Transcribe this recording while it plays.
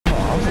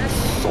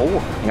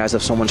floor. You guys,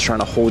 if someone's trying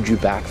to hold you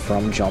back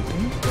from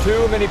jumping.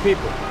 Too many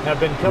people have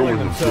been killing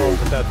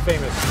themselves at that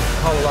famous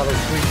Colorado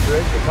Springs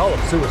Bridge. They call it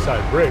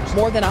Suicide Bridge.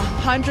 More than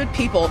 100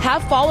 people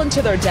have fallen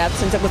to their deaths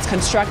since it was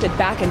constructed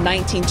back in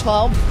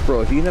 1912.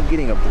 Bro, if you end up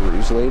getting a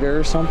bruise later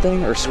or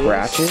something, or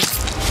scratches.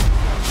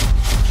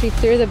 She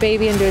threw the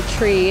baby into a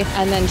tree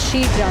and then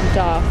she jumped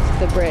off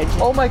the bridge.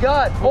 Oh my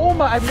God, oh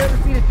my, I've never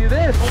seen it do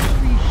this.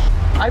 Holy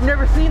I've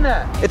never seen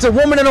that. It's a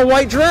woman in a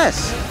white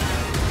dress.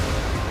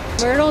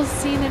 Myrtle's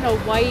seen in a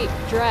white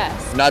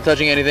dress. Not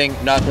touching anything,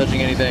 not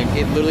touching anything.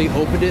 It literally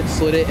opened it,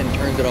 slid it, and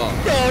turned it off.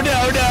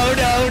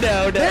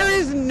 No. There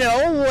is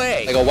no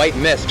way. Like a white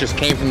mist just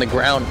came from the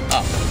ground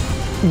up.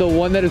 The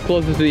one that is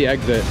closest to the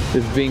exit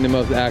is being the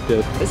most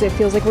active. It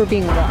feels like we're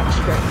being watched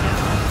right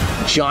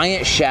now.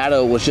 Giant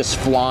shadow was just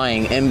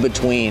flying in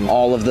between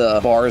all of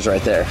the bars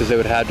right there. Because they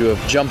would have to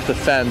have jumped the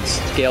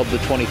fence, scaled the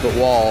 20-foot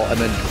wall, and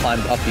then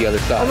climbed up the other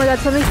side. Oh my God,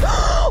 something,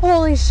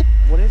 holy shit.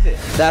 What is it?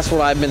 That's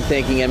what I've been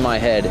thinking in my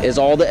head, is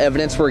all the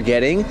evidence we're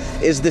getting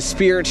is the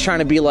spirits trying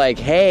to be like,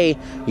 hey,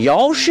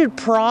 y'all should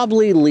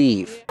probably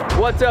leave.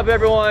 What's up,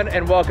 everyone,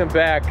 and welcome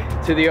back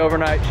to the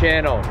Overnight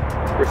channel.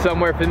 We're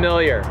somewhere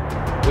familiar.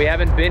 We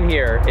haven't been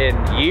here in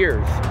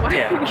years.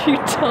 Why are you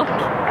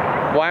talking?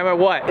 Why am I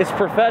what? It's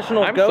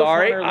professional I'm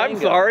sorry.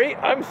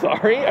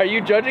 Are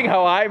you judging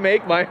how I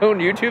make my own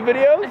YouTube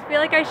videos? I feel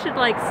like I should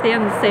like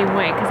stand the same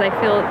way because I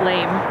feel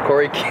lame.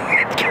 Corey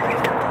can't.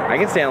 I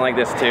can stand like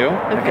this too.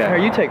 Okay. Here,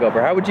 you take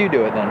over. How would you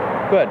do it then?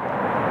 Good.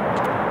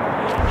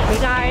 Hey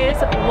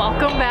guys,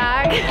 welcome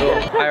back.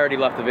 Oh, I already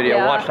left the video.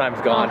 Yeah. Watch time's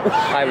gone.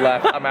 I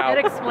left. I'm out.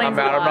 It explains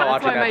I'm out. I'm not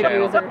watching that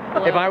channel.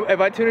 If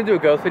I tune into a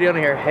ghost video and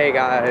I hear, hey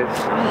guys.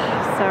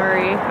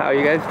 Sorry. How are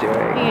you guys doing?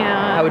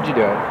 Yeah. How would you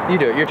do it? You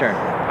do it. Your turn.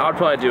 I would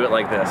probably do it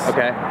like this.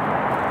 Okay.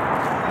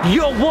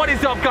 Yo, what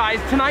is up, guys?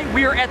 Tonight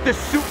we are at the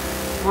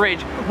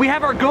Bridge. We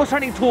have our ghost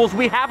hunting tools,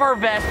 we have our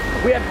vest,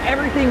 we have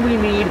everything we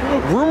need.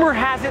 Rumor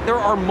has it there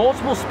are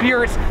multiple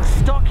spirits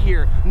stuck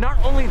here. Not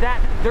only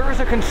that, there is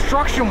a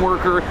construction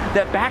worker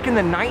that back in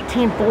the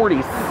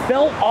 1940s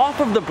fell off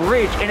of the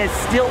bridge and is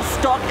still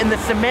stuck in the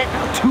cement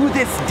to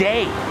this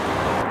day.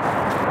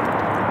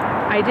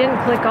 I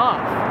didn't click off.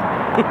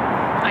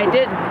 I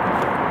didn't.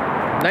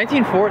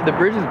 1940, the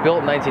bridge was built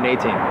in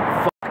 1918.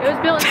 It was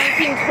built in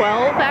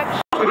 1912,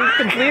 actually. It was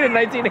completed in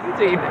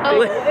 1918.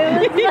 Oh,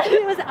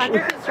 it was under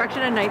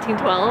construction in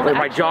 1912.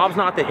 My job's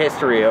not the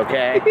history,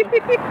 okay?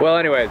 Well,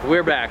 anyways,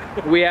 we're back.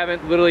 We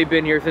haven't literally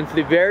been here since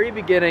the very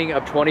beginning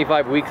of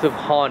 25 Weeks of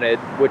Haunted,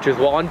 which is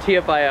on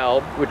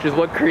TFIL, which is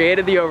what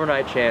created the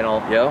Overnight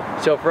channel.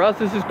 Yep. So for us,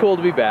 this is cool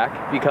to be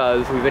back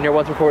because we've been here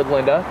once before with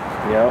Linda.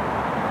 Yep.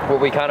 Where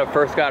we kind of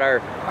first got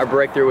our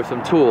breakthrough with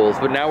some tools,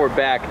 but now we're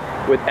back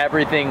with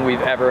everything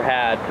we've ever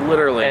had.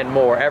 Literally. And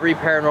more. Every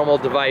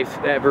paranormal device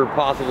ever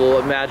possible,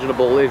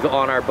 imaginable is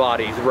on our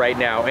bodies right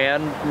now,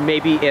 and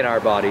maybe in our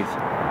bodies.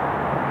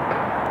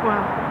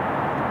 Wow.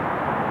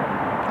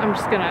 I'm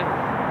just gonna...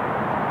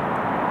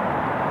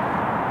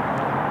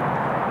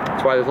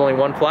 That's why there's only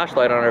one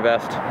flashlight on our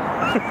vest.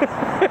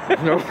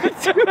 No.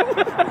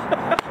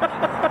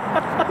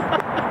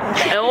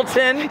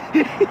 Elton?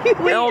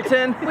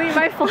 Elton? Wait,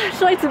 my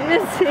flashlight's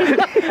missing.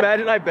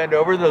 Imagine I bend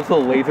over, those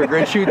little laser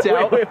grid shoots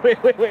out. Wait,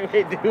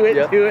 do it,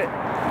 Yep. do it.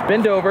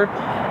 Bend over.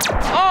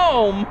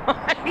 Oh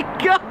my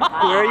God!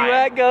 Where are you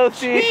at,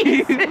 Ghosty?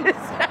 Jesus,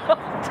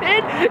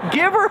 Elton!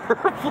 Give her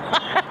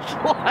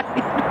flashlight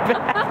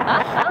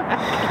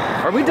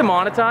back. Are we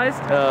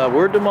demonetized?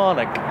 We're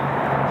demonic.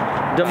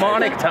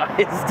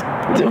 Demonicized.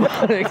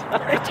 Demonic.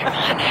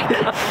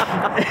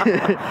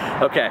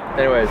 Okay.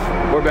 Anyways,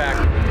 we're back.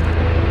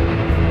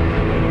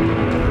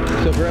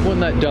 So for everyone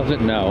that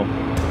doesn't know,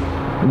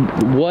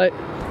 what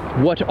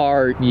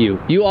are you?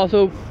 You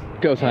also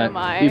ghost hunt.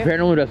 You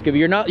paranormal investigator.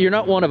 You're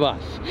not one of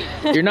us.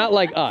 You're not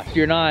like us.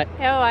 You're not.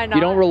 No, I know.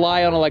 You don't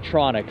rely on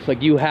electronics.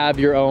 Like, you have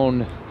your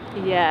own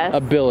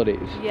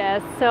abilities.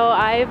 Yes. So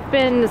I've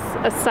been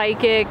a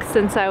psychic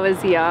since I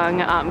was young.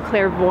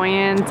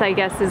 Clairvoyant, I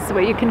guess is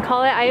what you can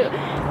call it.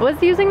 I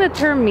was using the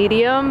term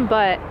medium,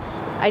 but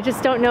I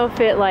just don't know if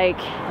it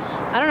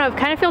I don't know, it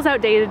kind of feels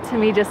outdated to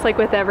me, just like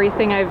with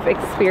everything I've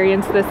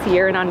experienced this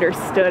year and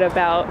understood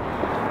about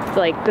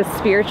like the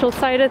spiritual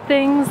side of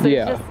things.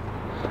 I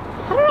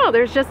don't know,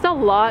 there's just a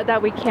lot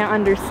that we can't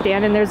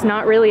understand, and there's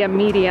not really a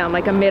medium,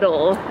 like a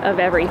middle of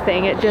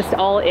everything. It just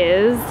all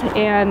is.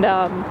 And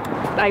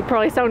I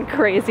probably sound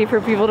crazy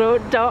for people who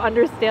don't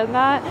understand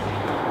that,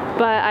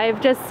 but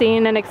I've just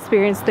seen and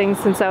experienced things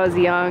since I was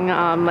young,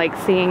 like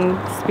seeing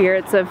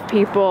spirits of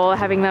people,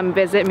 having them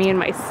visit me in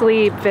my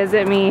sleep,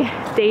 visit me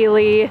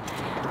daily,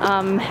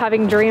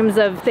 having dreams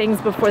of things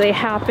before they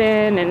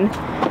happen, and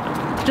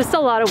just a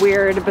lot of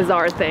weird,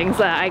 bizarre things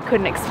that I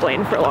couldn't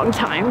explain for a long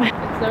time.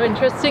 It's so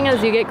interesting,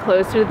 as you get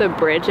closer to the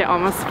bridge, it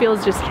almost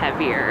feels just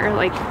heavier.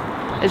 Like,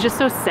 it's just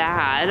so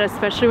sad,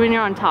 especially when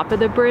you're on top of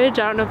the bridge.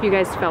 I don't know if you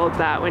guys felt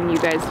that when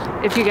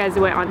if you guys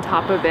went on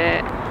top of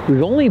it.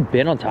 We've only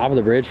been on top of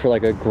the bridge for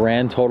like a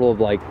grand total of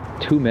like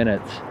 2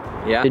 minutes.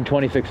 Yeah. in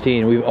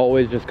 2016. We've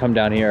always just come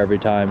down here every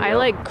time. I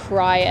like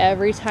cry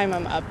every time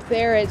I'm up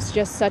there. It's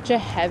just such a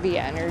heavy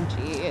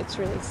energy. It's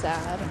really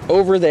sad.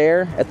 Over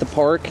there at the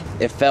park,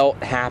 it felt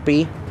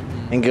happy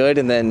and good,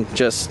 and then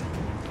just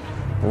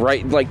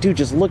right, like, dude,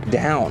 just look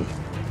down.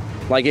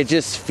 Like, it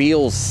just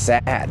feels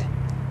sad.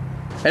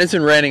 And it's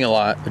been raining a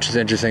lot, which is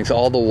interesting. So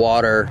all the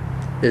water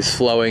is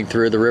flowing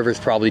through. The river's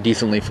probably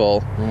decently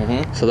full.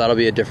 So that'll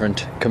be a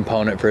different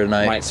component for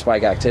tonight. Might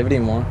spike activity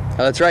more. Oh,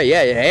 that's right,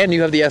 yeah. And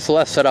you have the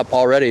SLS set up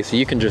already, so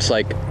you can just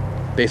like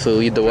basically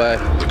lead the way.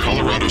 The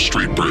Colorado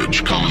Street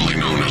Bridge, commonly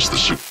known as the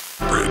Super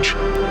Bridge,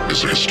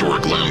 is a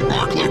historic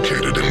landmark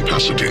located in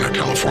Pasadena,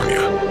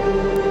 California.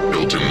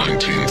 Built in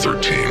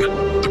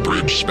 1913, the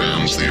bridge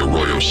spans the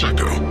Arroyo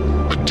Seco,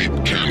 a deep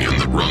canyon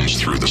that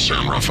runs through the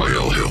San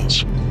Rafael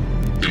Hills.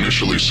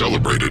 Initially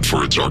celebrated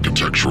for its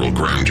architectural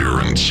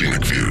grandeur and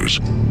scenic views,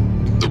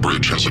 the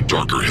bridge has a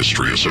darker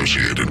history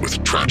associated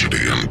with tragedy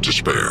and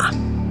despair.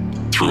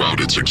 Throughout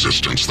its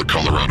existence, the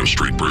Colorado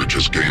Street Bridge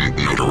has gained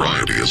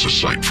notoriety as a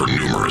site for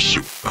numerous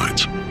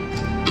suicides.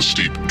 The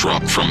steep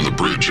drop from the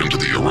bridge into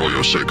the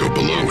Arroyo Seco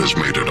below has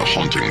made it a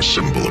haunting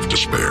symbol of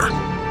despair,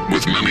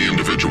 with many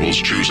individuals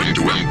choosing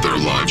to end their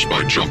lives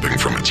by jumping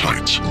from its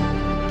heights.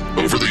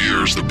 Over the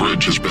years, the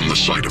bridge has been the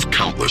site of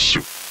countless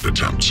suicide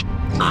attempts,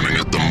 earning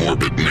it the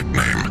morbid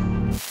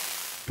nickname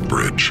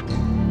Bridge.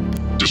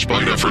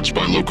 Despite efforts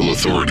by local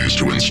authorities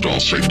to install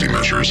safety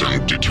measures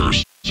and deter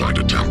suicide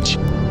attempts,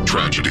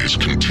 tragedies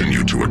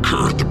continue to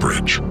occur at the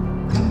bridge.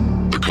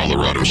 The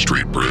Colorado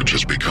Street Bridge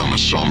has become a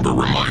somber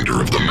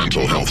reminder of the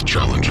mental health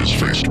challenges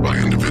faced by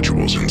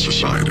individuals in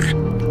society.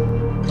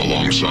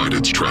 Alongside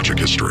its tragic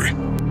history,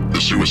 the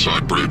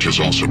suicide bridge has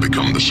also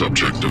become the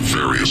subject of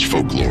various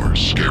folklore,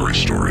 scary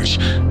stories,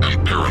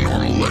 and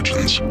paranormal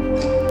legends.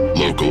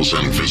 Locals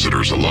and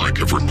visitors alike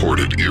have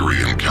reported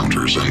eerie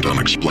encounters and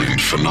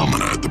unexplained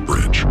phenomena at the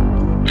bridge,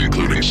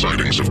 including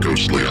sightings of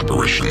ghostly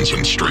apparitions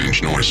and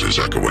strange noises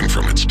echoing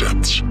from its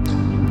depths.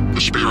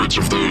 The spirits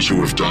of those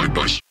who have died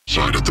by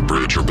suicide at the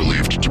bridge are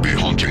believed to be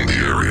haunting the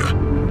area,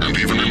 and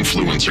even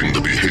influencing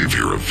the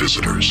behavior of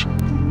visitors.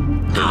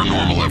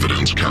 Paranormal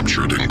evidence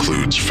captured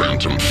includes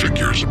phantom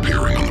figures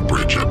appearing on the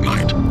bridge at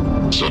night,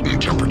 sudden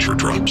temperature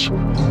drops,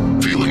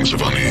 feelings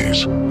of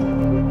unease,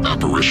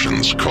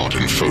 apparitions caught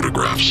in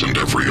photographs, and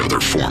every other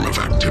form of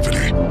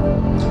activity.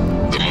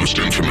 The most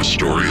infamous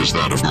story is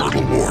that of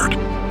Myrtle Ward,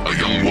 a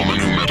young woman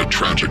who met a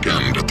tragic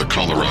end at the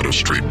Colorado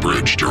Street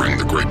Bridge during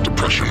the Great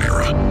Depression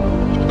era.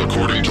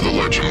 According to the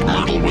legend,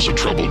 Myrtle was a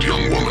troubled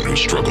young woman who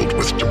struggled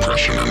with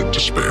depression and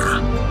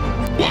despair.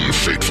 One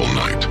fateful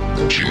night,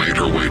 she made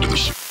her way to the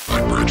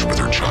suicide bridge with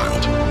her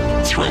child,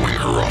 throwing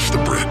her off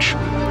the bridge.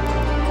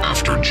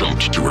 After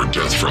jumped to her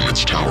death from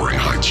its towering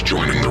heights,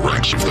 joining the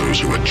ranks of those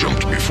who had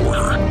jumped before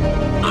her,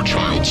 her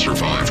child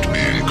survived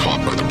being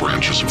caught by the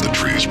branches of the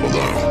trees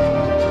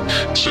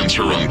below. Since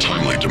her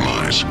untimely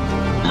demise,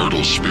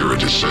 Myrtle's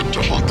spirit is said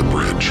to haunt the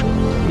bridge,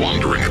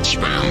 wandering its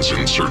spans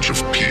in search of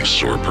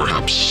peace or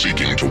perhaps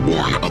seeking to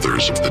warn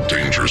others of the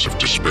dangers of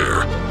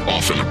despair,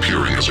 often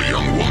appearing as a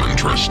young woman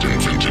dressed in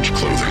vintage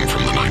clothing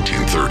from the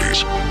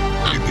 1930s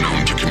and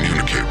known to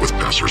communicate with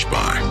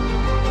passers-by,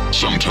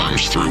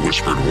 sometimes through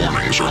whispered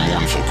warnings or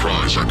mournful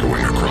cries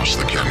echoing across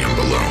the canyon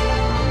below.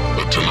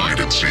 But tonight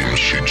it seems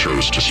she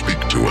chose to speak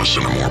to us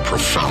in a more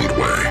profound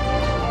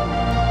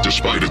way.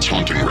 Despite its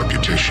haunting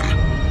reputation,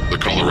 the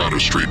Colorado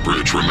Street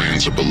Bridge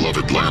remains a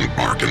beloved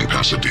landmark in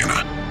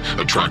Pasadena,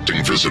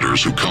 attracting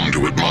visitors who come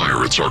to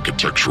admire its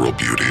architectural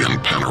beauty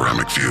and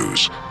panoramic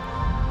views.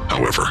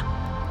 However,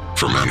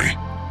 for many,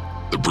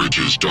 the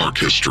bridge's dark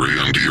history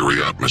and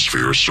eerie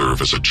atmosphere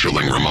serve as a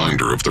chilling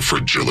reminder of the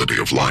fragility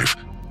of life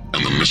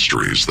and the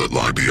mysteries that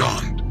lie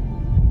beyond.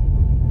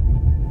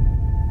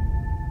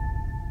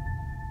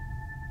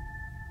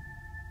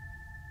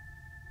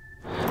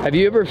 Have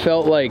you ever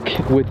felt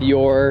like with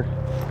your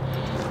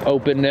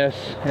openness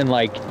and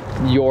like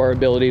your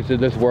abilities to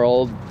this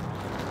world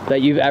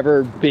that you've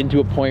ever been to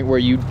a point where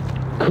you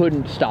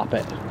couldn't stop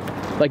it?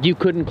 Like you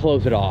couldn't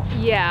close it off?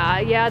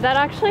 Yeah, that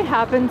actually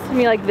happened to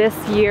me like this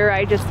year.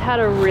 I just had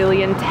a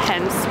really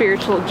intense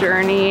spiritual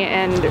journey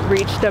and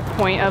reached a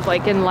point of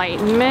like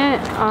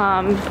enlightenment.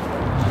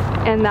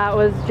 And that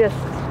was just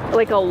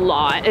like a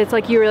lot. It's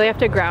like you really have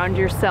to ground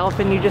yourself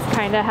and you just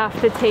kind of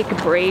have to take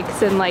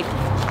breaks and like,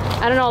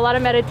 I don't know, a lot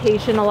of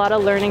meditation, a lot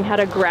of learning how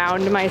to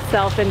ground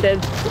myself and to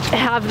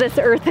have this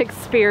earth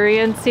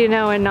experience, you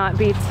know, and not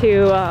be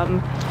too,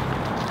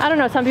 I don't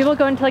know, some people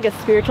go into like a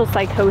spiritual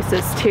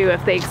psychosis too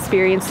if they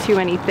experience too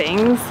many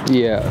things.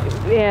 Yeah.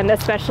 And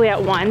especially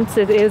at once,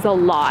 it is a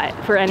lot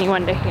for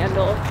anyone to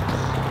handle.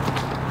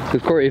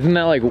 Of course, isn't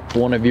that like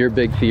one of your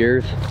big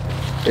fears?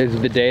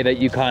 Is the day that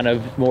you kind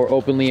of more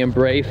openly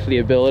embrace the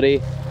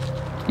ability,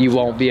 you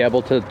won't be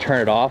able to turn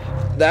it off?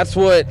 That's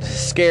what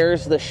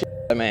scares the shit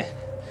out of me.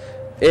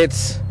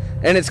 It's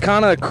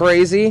kind of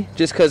crazy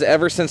just because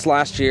ever since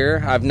last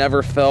year, I've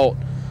never felt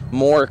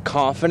more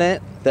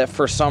confident that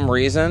for some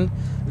reason,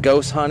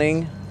 ghost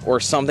hunting or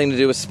something to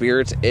do with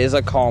spirits is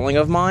a calling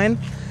of mine.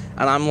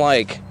 And I'm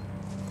like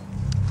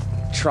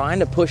trying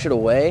to push it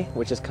away,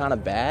 which is kind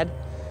of bad,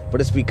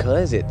 but it's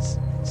because it's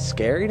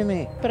scary to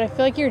me. But I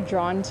feel like you're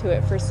drawn to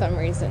it for some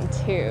reason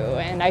too,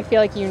 and I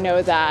feel like you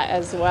know that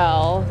as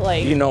well.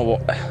 Like, you know,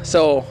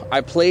 so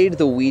I played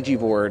the Ouija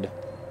board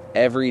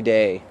every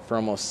day for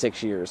almost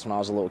 6 years when I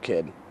was a little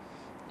kid.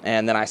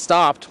 And then I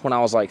stopped when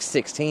I was like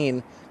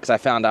 16 because I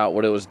found out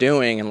what it was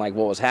doing and like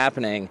what was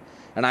happening.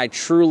 And I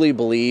truly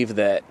believe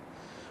that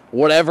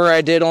whatever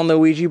I did on the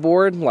Ouija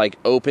board like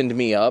opened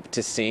me up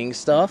to seeing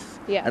stuff.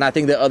 Yeah. And I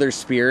think that other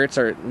spirits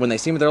are, when they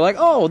see me, they're like,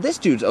 oh, this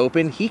dude's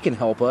open, he can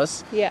help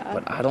us. Yeah.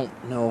 But I don't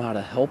know how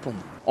to help him.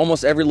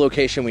 Almost every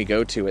location we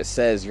go to, it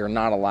says you're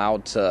not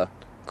allowed to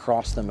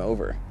cross them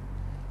over.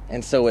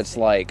 And so it's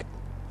like,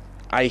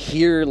 I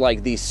hear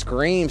like these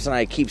screams and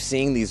I keep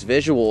seeing these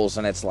visuals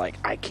and it's like,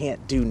 I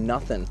can't do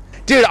nothing.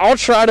 Dude, I'll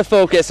try to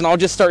focus and I'll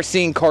just start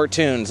seeing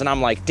cartoons and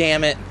I'm like,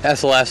 damn it.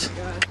 SLS.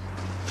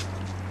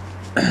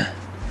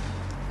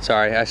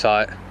 Sorry, I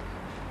saw it.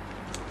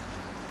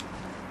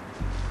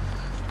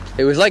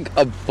 It was like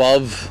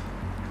above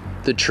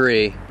the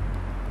tree.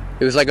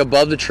 It was like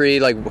above the tree,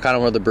 like kind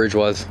of where the bridge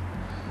was.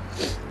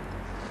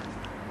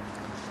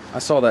 I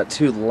saw that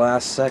too the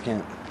last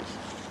second.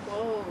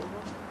 whoa,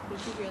 did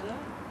you hear that?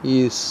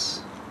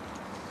 Yes.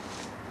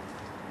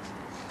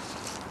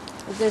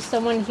 Is there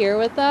someone here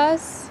with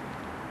us?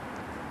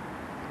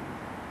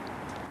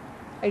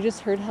 I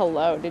just heard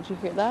hello. Did you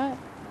hear that?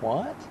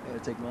 What? I gotta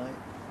take my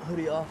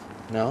hoodie off.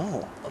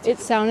 No. It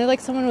sounded like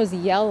someone was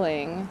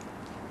yelling.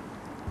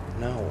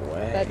 No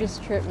way. That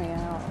just tripped me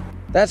out.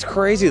 That's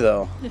crazy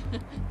though.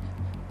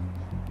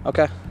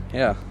 Okay,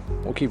 yeah,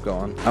 we'll keep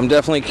going. I'm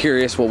definitely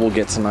curious what we'll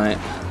get tonight.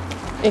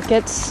 It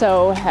gets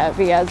so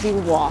heavy as you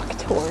walk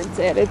towards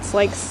it. It's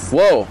like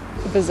Whoa.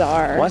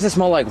 bizarre. Why does it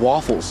smell like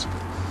waffles?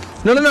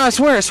 No, I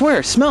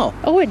swear, smell.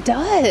 Oh, it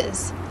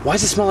does. Why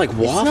does it smell like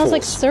waffles? It smells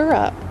like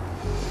syrup.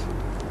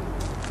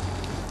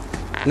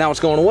 Now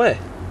it's going away.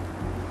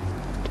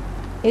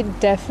 It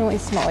definitely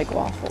smells like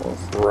waffles.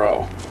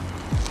 Bro.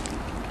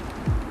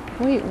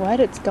 Wait, what?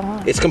 It's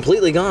gone. It's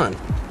completely gone.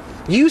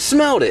 You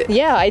smelled it.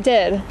 Yeah, I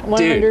did. 100%.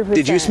 Dude,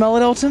 did you smell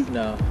it, Elton?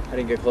 No, I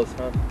didn't get close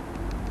enough.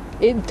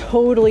 It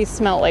totally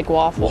smelled like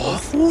waffles.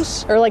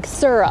 Waffles? Or like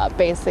syrup,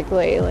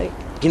 basically. Like,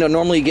 You know,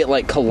 normally you get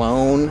like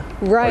cologne.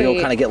 Right. Or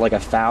you'll kind of get like a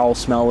foul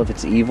smell if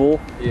it's evil.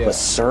 Yeah. But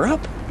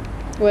syrup?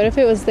 what if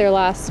it was their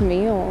last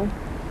meal?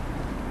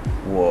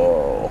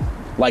 Whoa.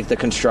 Like the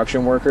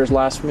construction workers'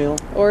 last meal?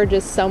 Or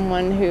just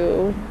someone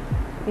who,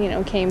 you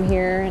know, came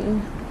here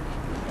and...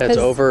 That's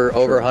 'Cause- over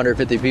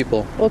 150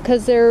 people. Well,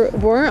 because there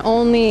weren't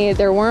only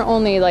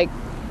like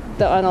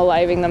the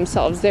unaliving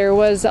themselves. There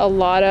was a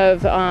lot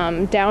of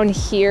down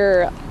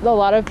here. A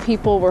lot of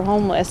people were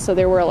homeless, so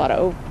there were a lot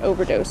of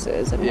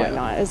overdoses and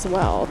whatnot as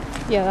well.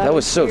 Yeah, That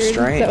was so weird.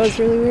 strange. That was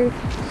really weird.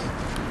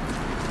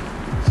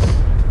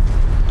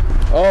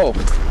 Oh,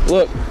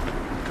 look.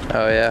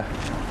 Oh yeah.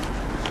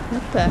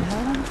 What the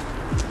hell?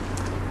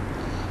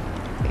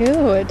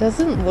 Ew! It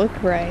doesn't look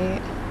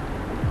right.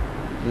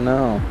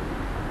 No.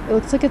 It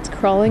looks like it's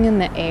crawling in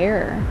the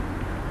air.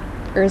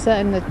 Or is that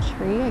in the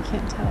tree? I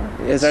can't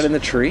tell. Is that in the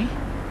tree?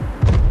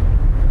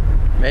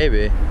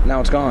 Maybe. Now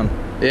it's gone.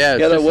 Yeah,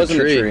 it's Yeah, that just was a in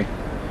the tree. tree.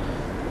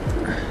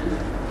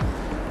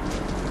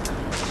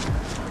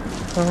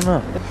 I don't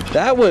know.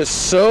 That was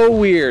so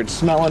weird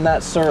smelling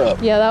that syrup.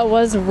 Yeah, that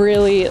was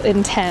really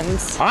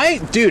intense.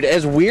 Dude,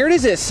 as weird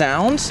as it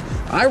sounds,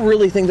 I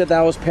really think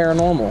that was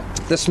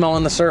paranormal. The smell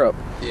in the syrup.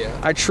 Yeah.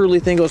 I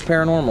truly think it was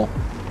paranormal.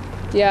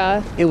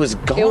 Yeah. It was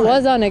gone. It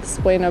was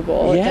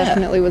unexplainable. Yeah. It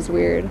definitely was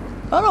weird.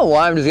 I don't know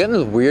why. I'm just getting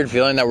this weird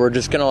feeling that we're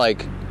just gonna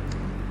like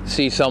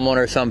see someone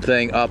or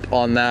something up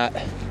on that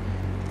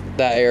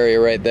area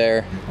right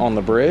there. On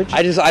the bridge?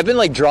 I've been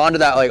like drawn to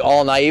that like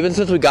all night. Even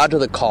since we got to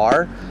the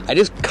car, I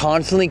just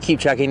constantly keep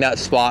checking that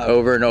spot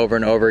over and over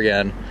and over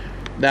again.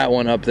 That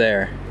one up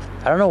there.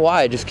 I don't know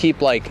why. I just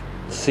keep like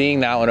seeing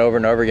that one over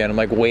and over again. I'm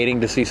like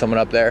waiting to see someone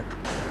up there.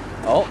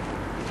 Oh.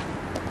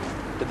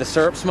 Did the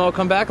syrup smell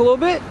come back a little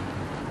bit?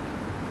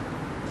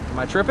 Am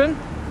I tripping?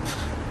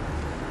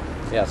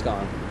 Yeah, it's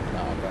gone.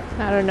 Oh,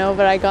 okay. I don't know,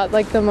 but I got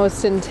like the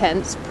most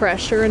intense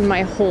pressure in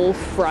my whole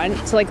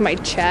front, to, like my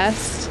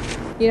chest.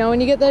 You know,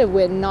 when you get the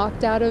wind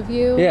knocked out of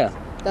you? Yeah.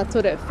 That's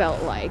what it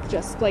felt like.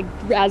 Just like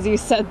as you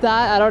said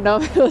that, I don't know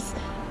if it was,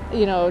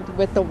 you know,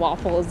 with the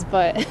waffles,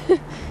 but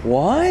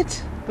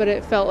What? but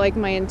it felt like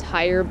my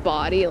entire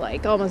body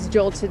like almost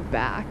jolted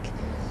back.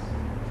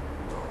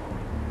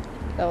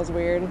 That was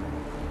weird.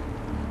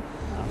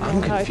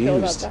 I'm how I feel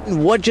about confused. that.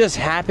 What just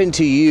happened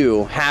to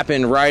you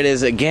happened right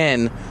as,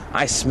 again,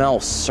 I smell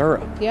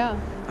syrup. Yeah.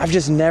 I've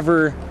just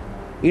never,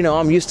 you know,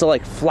 I'm used to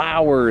like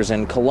flowers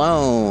and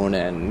cologne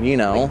and, you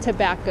know. Like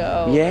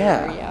tobacco.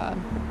 Yeah. Yeah.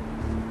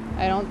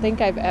 I don't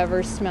think I've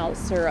ever smelled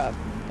syrup,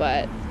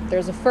 but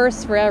there's a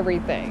first for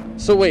everything.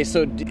 So wait,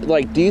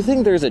 do you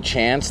think there's a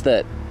chance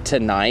that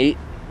tonight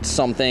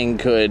something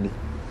could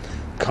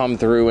come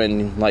through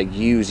and like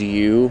use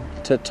you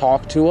to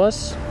talk to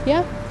us?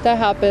 Yeah, that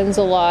happens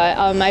a lot.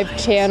 I've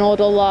channeled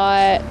a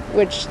lot,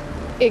 which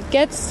it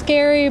gets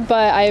scary,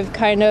 but I've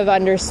kind of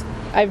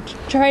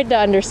I've tried to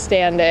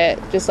understand it,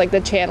 just like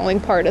the channeling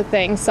part of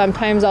things.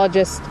 Sometimes I'll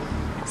just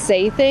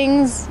say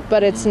things,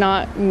 but it's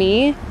not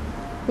me,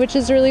 which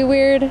is really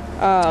weird.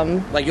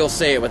 Like you'll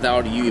say it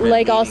without you even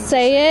like I'll meaning to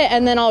say it,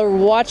 and then I'll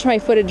watch my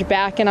footage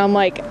back, and I'm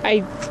like, I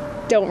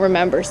don't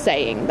remember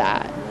saying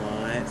that.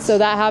 What? So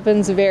that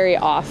happens very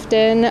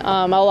often.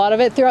 A lot of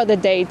it throughout the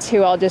day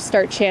too. I'll just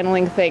start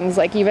channeling things,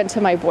 like even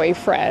to my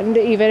boyfriend,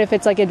 even if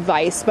it's like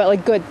advice, but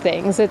like good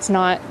things. It's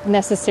not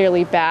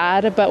necessarily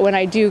bad, but when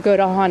I do go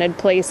to haunted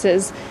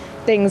places,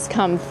 things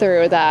come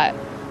through that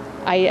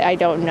I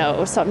don't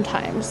know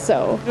sometimes.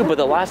 So. Dude, but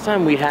the last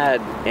time we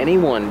had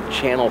anyone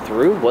channel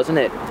through, wasn't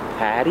it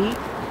Patty?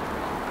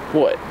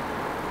 What?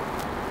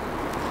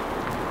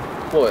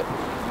 What?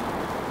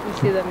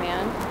 You see the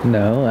man?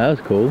 No, that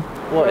was cool.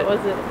 What?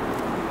 was it?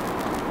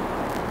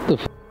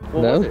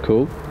 That was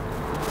cool.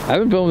 I've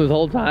been filming this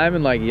whole time,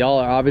 and like y'all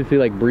are obviously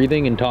like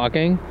breathing and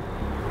talking,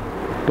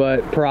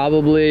 but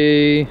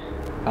probably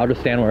I'll just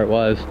stand where it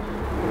was,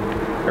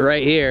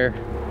 right here,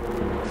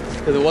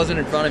 because it wasn't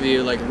in front of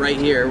you, like right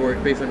here, where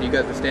based on you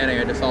guys were standing.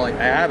 I just saw like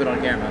I have it on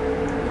camera,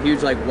 a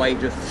huge like white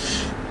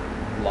just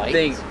Light?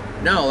 thing.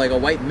 No, like a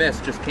white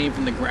mist just came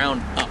from the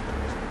ground up.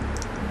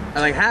 I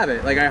like have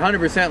it, like I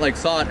 100% like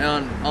saw it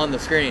on the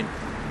screen,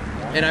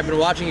 and I've been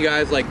watching you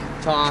guys like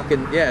talk,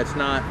 and yeah, it's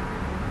not.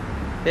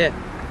 Yeah,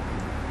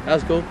 that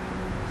was cool.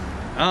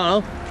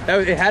 I don't know.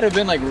 It had to have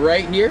been like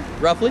right here,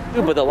 roughly.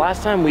 Dude, but the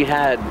last time we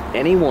had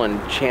anyone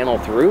channel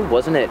through,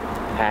 wasn't it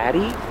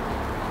Patty?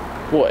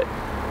 What?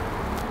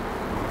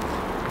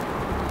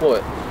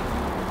 What?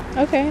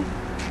 Okay.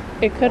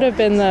 It could have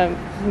been the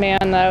man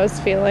that I was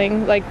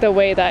feeling, like the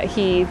way that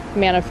he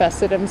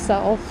manifested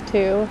himself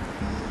too.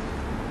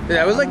 Yeah,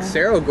 that was like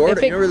Cerro Gordo.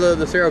 You remember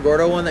the Cerro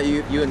Gordo one that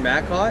you and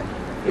Matt caught?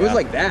 It was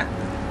like that.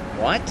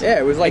 What? Yeah,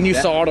 it was like And you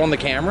that. saw it on the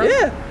camera?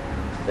 Yeah.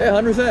 Yeah,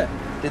 100%.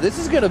 Dude, this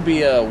is gonna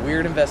be a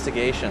weird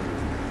investigation.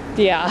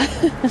 Yeah.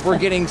 We're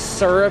getting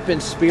syrup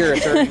and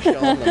spirits already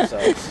showing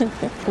themselves.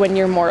 When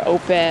you're more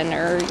open,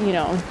 or you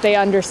know, they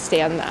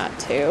understand that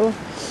too.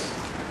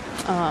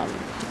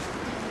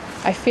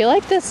 I feel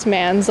like this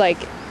man's like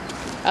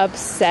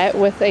upset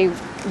with a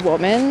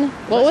woman.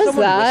 What was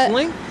someone that?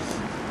 Whistling?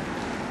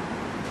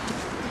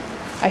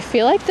 I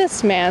feel like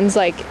this man's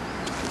like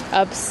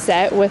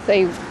upset with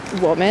a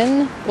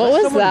woman. What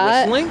was someone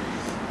that? Whistling?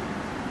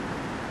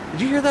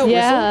 Did you hear that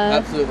Yeah.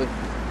 whistle? Absolutely.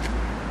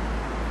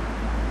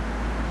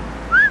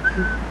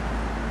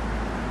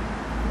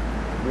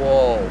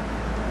 Whoa.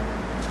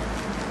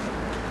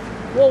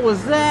 What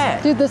was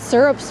that? Dude, the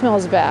syrup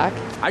smells back.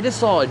 I just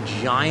saw a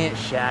giant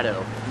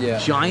shadow. Yeah.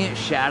 Giant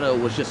shadow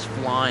was just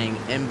flying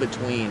in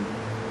between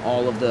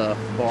all of the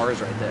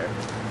bars right there.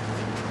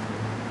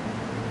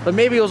 But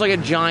maybe it was like a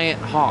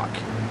giant hawk,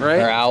 right?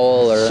 Or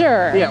owl, or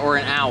Sure. Yeah, or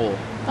an owl.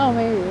 Oh,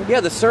 maybe. Yeah,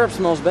 the syrup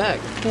smells back.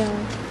 Yeah.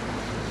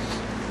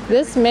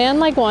 This man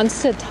like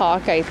wants to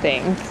talk, I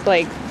think.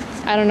 Like,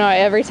 I don't know,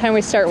 every time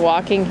we start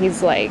walking,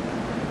 he's like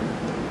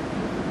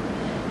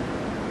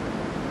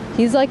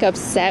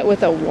upset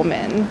with a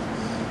woman.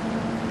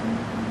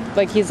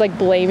 Like he's like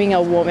blaming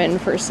a woman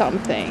for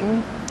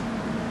something.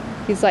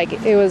 He's like,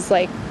 it was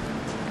like,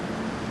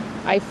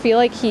 I feel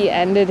like he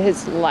ended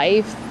his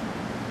life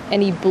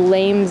and he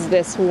blames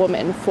this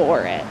woman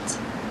for it.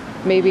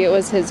 Maybe it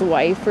was his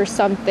wife or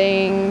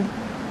something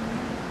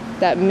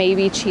that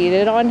maybe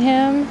cheated on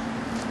him.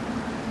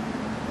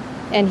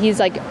 And he's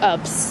like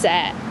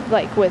upset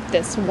like with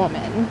this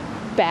woman.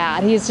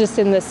 Bad. He's just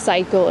in this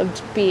cycle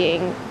of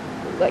being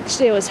like,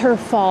 it was her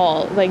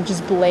fault, like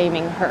just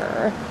blaming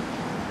her.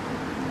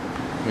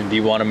 I mean, do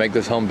you want to make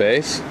this home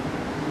base?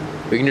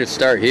 We can just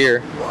start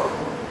here.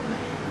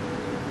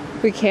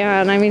 We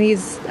can. I mean,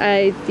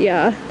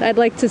 yeah, I'd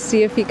like to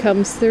see if he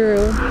comes through.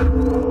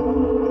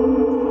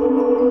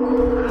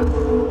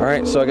 All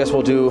right, so I guess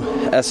we'll do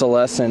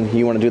SLS, and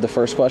you want to do the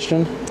first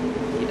question?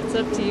 It's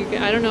up to you.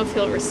 I don't know if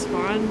he'll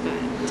respond,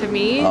 but to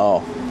me,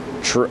 Oh,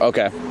 true.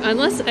 Okay.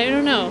 unless, I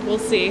don't know. We'll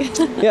see.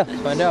 Yeah.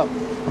 Find out.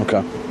 Okay.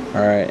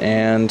 All right,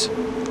 and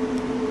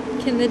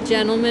Can the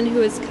gentleman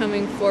who is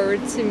coming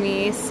forward to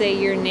me say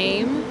your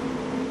name?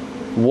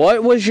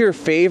 what was your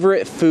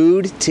favorite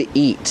food to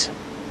eat?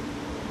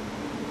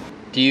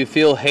 Do you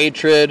feel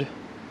hatred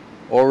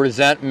or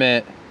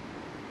resentment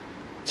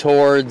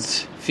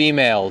towards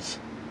females?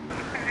 The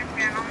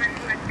gentleman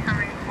who is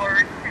coming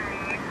forward to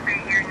me,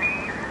 say your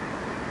name.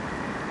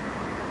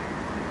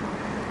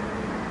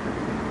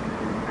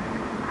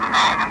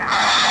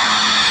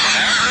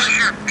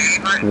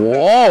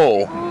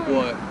 Whoa.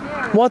 What?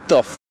 What the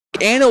f?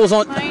 And it was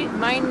on.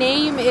 My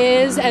name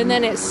is, and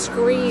then it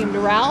screamed,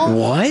 Ralph.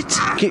 What?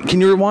 Can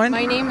you rewind?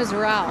 My name is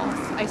Ralph.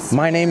 I swear.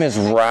 My name is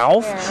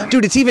Ralph? I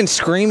Dude, it's even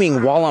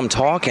screaming while I'm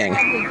talking.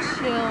 had the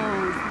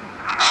chills.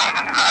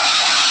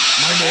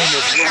 My name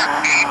is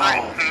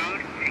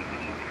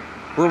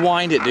Ralph.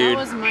 Rewind it, dude. That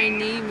was my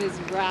name is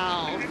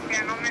Ralph. The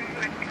gentleman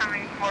who is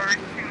coming forward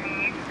to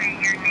me, say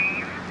your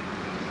name.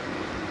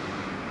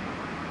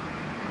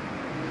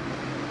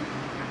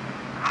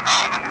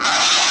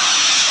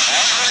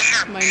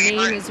 My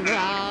name is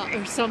Ralph,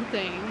 or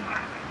something.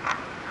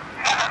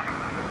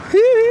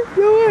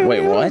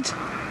 Wait, what?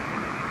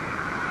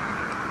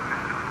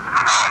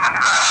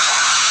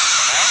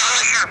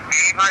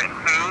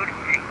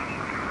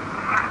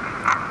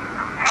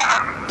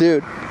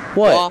 Dude.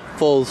 What?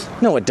 Waffles.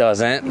 No, it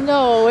doesn't.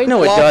 No, it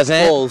No, it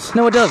doesn't. Waffles.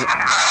 No, it doesn't.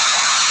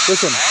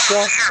 Listen.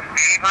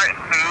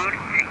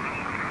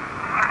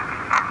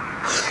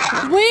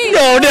 Wait.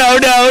 No.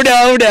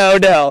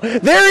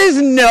 There is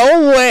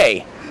no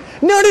way.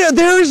 No.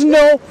 There's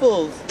no.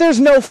 There's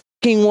no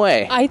fucking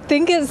way. I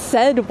think it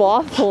said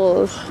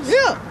waffles.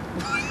 Yeah.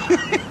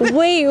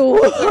 Wait,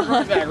 what?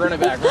 Run it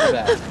back.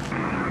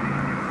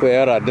 Wait,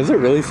 hold on. Does it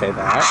really say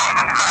that?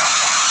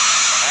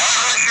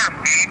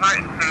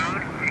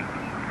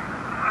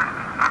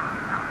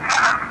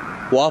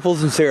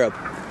 Waffles and syrup,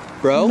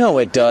 bro. No,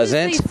 it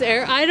doesn't.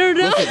 Sarah, I don't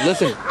know.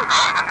 Listen.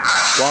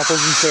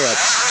 Waffles and syrup.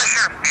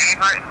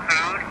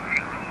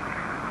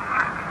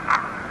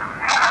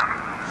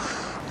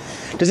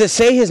 Does it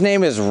say his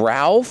name is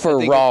Ralph or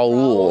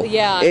Raul?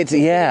 Yeah.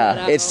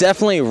 It's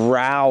definitely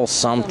Raul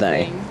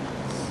something.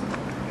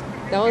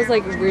 That was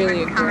like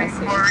really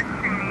aggressive.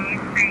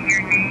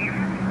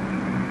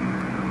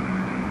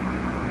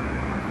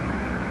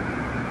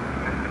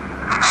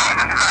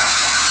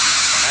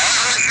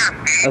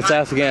 Let's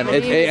ask again. I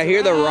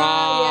hear the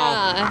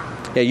raw.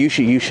 Yeah, you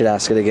should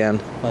ask it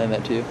again. I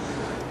that too.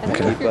 I don't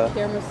know if your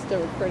camera's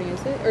still recording,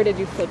 is it? Or did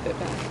you flip it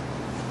back?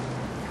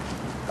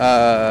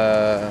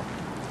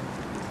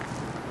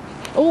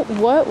 Oh,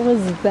 what was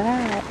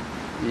that?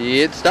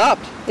 It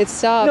stopped. It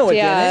stopped, No, it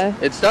yeah.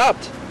 It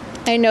stopped.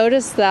 I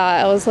noticed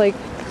that. I was like,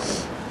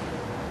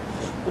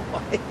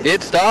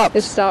 It stopped.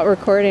 it stopped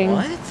recording.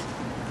 What?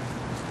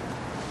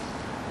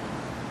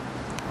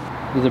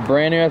 There's a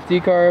brand new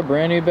SD card,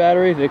 brand new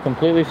batteries. It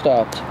completely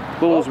stopped.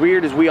 What was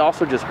weird is we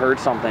also just heard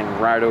something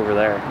right over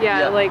there.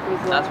 Yeah, it like was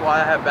That's why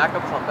I have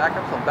backups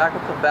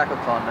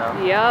on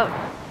now. Yep.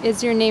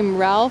 Is your name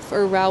Ralph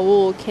or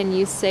Raul? Can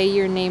you say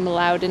your name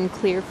loud and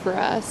clear for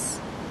us?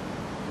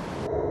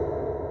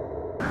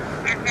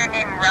 Is your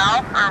name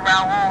Ralph or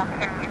Raul?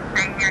 Can you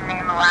say your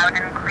name loud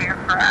and clear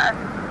for us?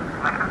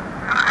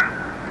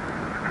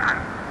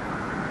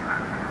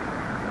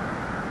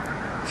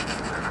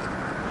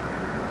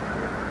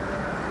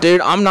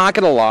 Dude, I'm not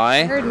gonna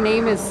lie. Her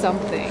name is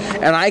something.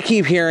 And I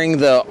keep hearing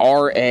the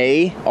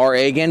R-A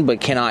again, but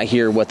cannot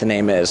hear what the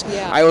name is.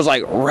 Yeah. I was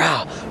like,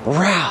 Rao,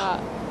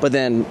 but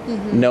then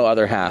no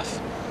other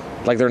half.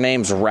 Like their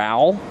name's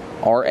Raul,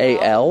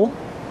 R-A-L,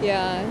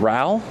 Yeah.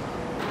 Raul.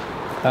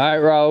 All right,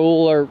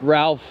 Raul or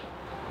Ralph,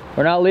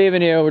 we're not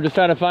leaving you. We're just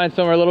trying to find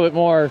somewhere a little bit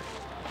more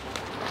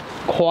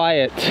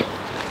quiet.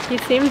 He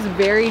seems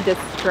very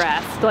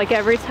distressed. Like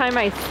every time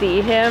I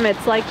see him,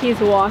 it's like he's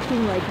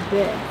walking like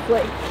this.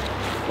 Like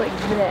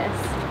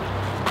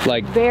this.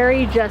 Like,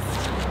 Very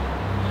just,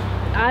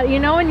 you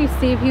know when you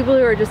see people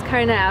who are just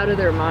kind of out of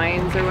their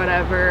minds or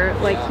whatever,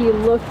 like he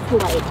looks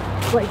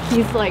like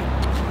he's like,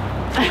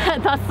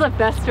 that's the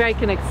best way I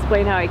can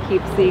explain how I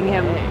keep seeing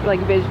him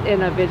like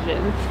in a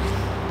vision.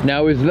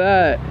 now is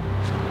that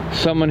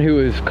someone who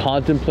is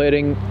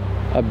contemplating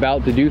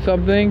about to do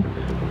something,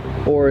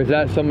 or is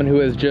that someone who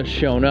has just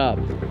shown up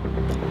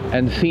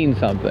and seen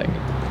something?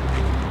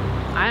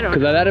 I don't know.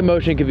 Because that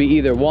emotion could be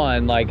either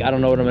one, like, I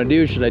don't know what I'm gonna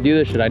do, should I do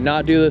this, should I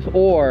not do this,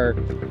 or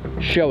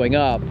showing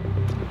up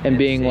and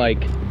being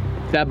like,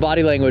 that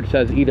body language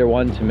says either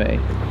one to me.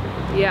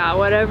 Yeah,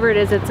 whatever it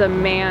is, it's a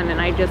man,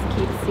 and I just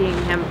keep seeing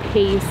him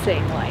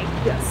pacing, like,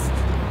 just,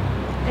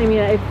 I mean,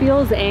 it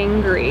feels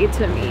angry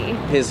to me.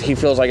 He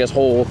feels like his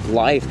whole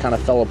life kind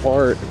of fell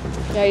apart.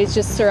 Yeah, he's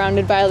just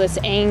surrounded by all this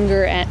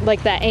anger, and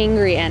like that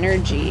angry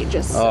energy,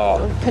 just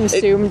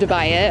consumed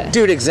by it.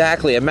 Dude,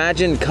 exactly.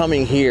 Imagine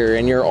coming here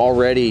and you're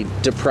already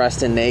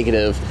depressed and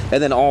negative,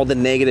 and then all the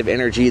negative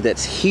energy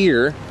that's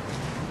here,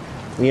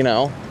 you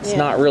know, it's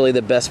not really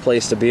the best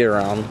place to be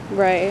around.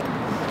 Right.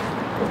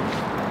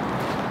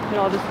 It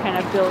all just kind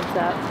of builds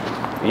up.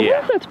 I wonder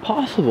if that's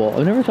possible.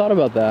 I've never thought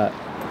about that.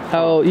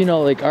 How, you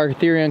know, like our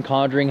theory on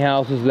Conjuring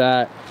House is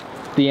that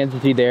the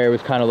entity there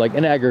was kind of like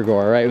an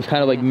egregore, right? It was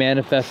kind of like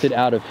manifested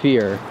out of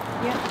fear.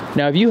 Yeah.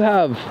 Now, if you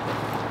have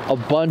a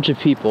bunch of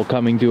people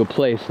coming to a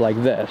place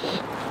like this,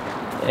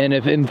 and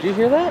if in... Did you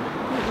hear that?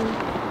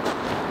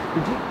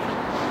 Did you?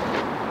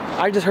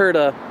 I just heard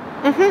a...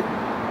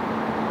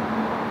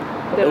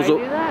 Did I do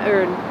that,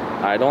 or?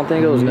 I don't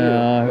think it was you.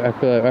 No, I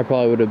feel like I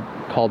probably would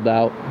have called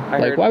out.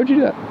 Like, why would you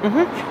do that?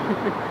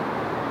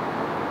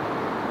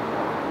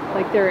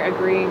 Like they're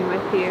agreeing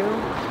with you.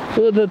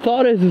 So the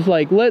thought is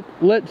like,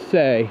 let's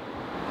say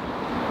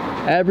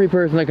every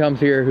person that comes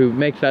here who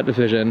makes that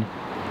decision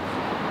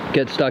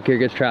gets stuck here,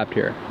 gets trapped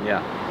here.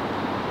 Yeah.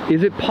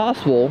 Is it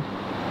possible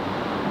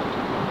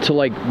to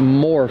like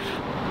morph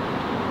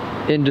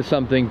into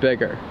something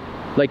bigger?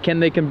 Like, can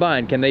they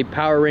combine? Can they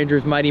Power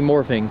Rangers Mighty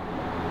Morphing?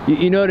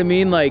 You know what I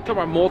mean? Like,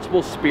 Talking about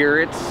multiple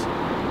spirits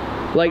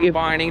like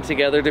combining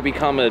together to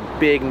become a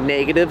big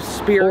negative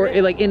spirit.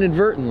 or like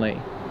inadvertently.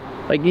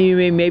 Like,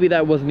 maybe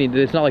that wasn't,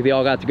 it's not like they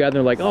all got together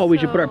and like, oh, we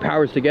should put our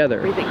powers together.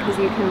 Everything, because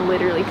you can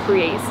literally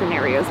create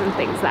scenarios and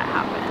things that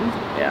happen.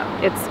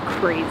 Yeah. It's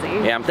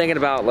crazy. Yeah, I'm thinking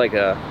about like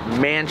a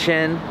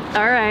mansion.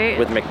 All right.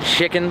 With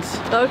McChickens.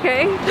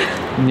 Okay.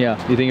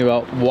 Yeah, you think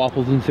about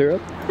waffles and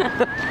syrup?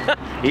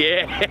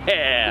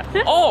 Yeah.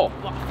 Oh.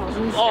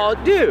 Oh,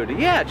 dude.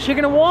 Yeah,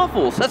 chicken and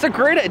waffles. That's a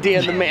great idea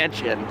in the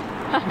mansion.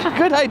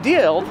 Good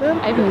idea, Elton.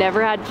 I've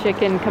never had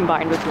chicken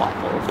combined with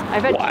waffles.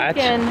 I've had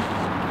chicken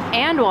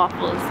and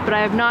waffles, but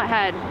I have not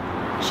had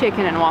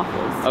chicken and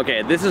waffles.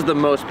 Okay, this is the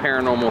most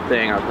paranormal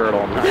thing I've heard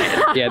all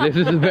night. Yeah, this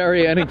is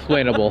very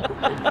unexplainable.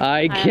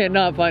 I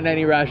cannot find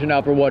any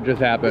rationale for what just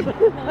happened.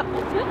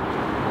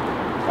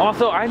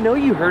 Also, I know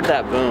you heard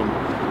that boom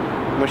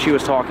when she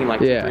was talking like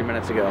 2-3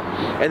 minutes ago.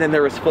 And then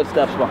there was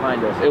footsteps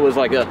behind us. It was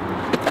like a,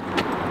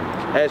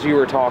 as you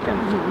were talking.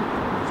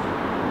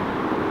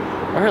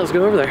 All right, let's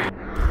go over there.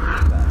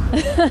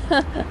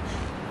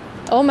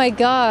 Oh my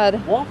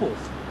God. Waffles.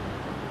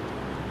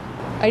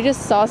 I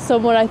just saw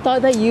someone, I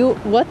thought that you,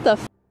 what the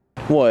f?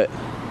 What?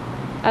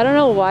 I don't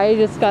know why I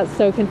just got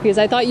so confused.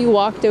 I thought you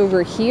walked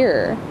over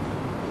here.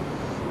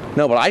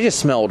 No, but I just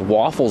smelled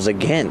waffles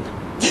again.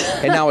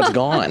 And now it's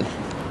gone.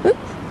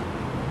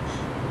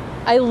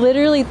 I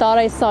literally thought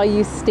I saw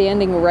you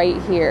standing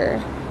right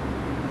here.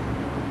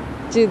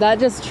 Dude, that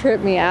just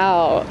tripped me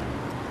out.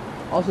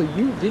 Also,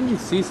 didn't you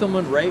see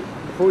someone right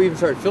before we even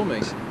started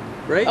filming?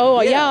 Right? Oh,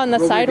 yeah, on the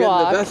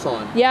sidewalk. The vest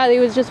on. Yeah, he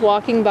was just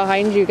walking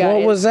behind you guys.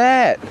 What was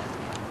that?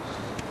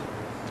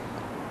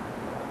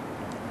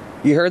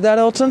 You heard that,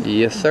 Elton?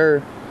 Yes,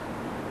 sir.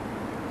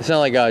 It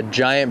sounded like a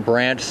giant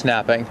branch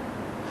snapping.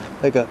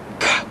 Like a...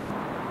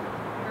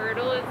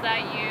 Myrtle, is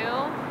that you?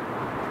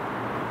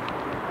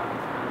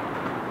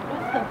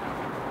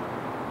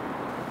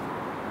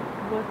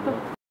 What the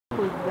f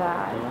was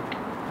that?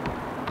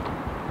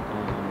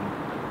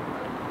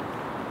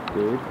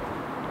 Dude.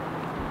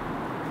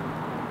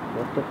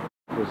 What the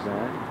f was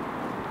that?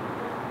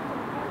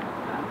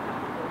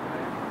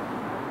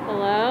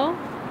 Hello?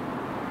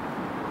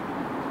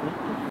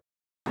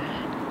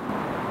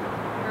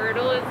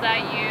 Myrtle, is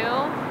that you?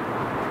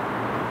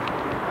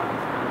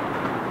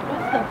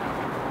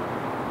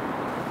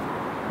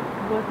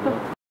 What the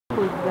f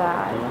was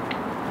that?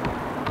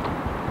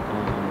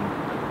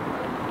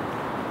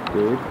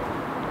 Dude.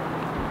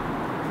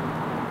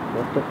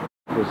 What the f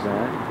was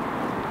that?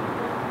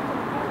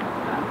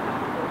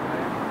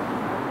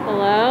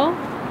 Hello?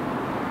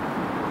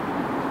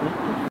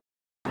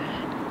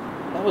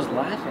 That was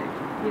laughing.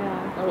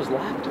 Yeah. That was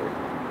laughter.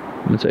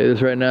 I'm gonna tell you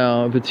this right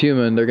now, if it's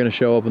human, they're gonna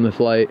show up in this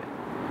light. I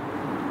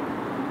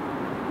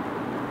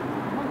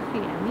don't see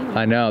anyone.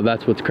 I know,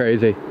 that's what's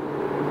crazy.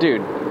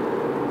 Dude.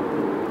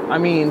 I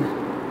mean,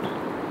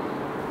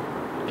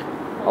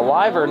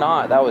 alive or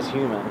not, that was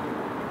human.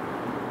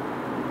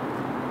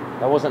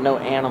 That wasn't no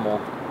animal.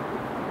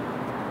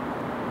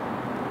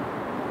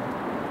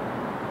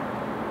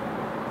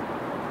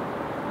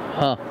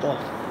 Huh.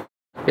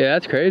 Yeah,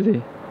 that's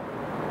crazy.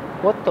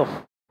 What the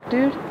f,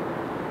 dude?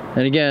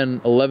 And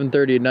again,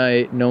 11:30 at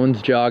night, no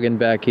one's jogging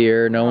back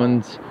here, no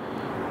one's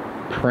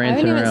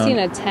prancing around. I haven't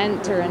even seen a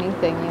tent or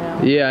anything, you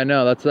know? Yeah, I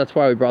know, that's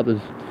why we brought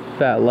this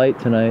fat light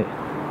tonight.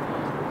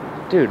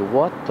 Dude,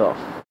 what the f?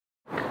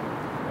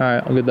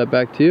 Alright, I'll get that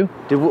back to you.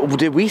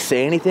 Did we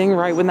say anything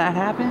right when that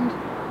happened?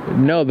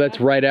 No, that's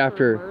right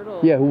after. Myrtle.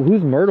 Yeah,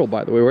 who's Myrtle,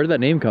 by the way? Where did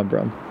that name come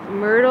from?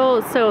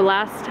 Myrtle, so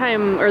last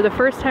time, or the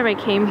first time I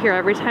came here,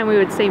 every time we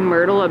would say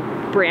Myrtle, a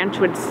branch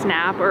would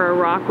snap or a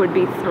rock would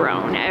be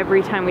thrown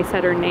every time we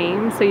said her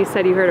name. So you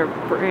said you heard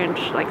a branch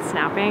like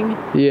snapping?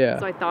 Yeah.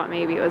 So I thought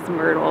maybe it was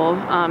Myrtle.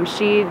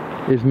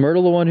 Is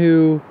Myrtle the one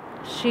who...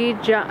 She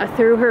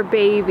threw her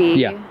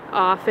baby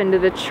off into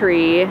the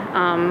tree.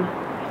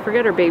 I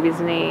forget her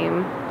baby's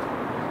name.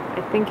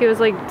 I think it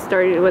was like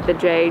started with a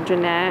J,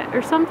 Jeanette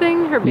or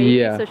something, her baby.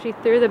 Yeah. So she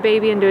threw the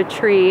baby into a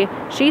tree.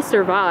 She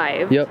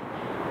survived. Yep.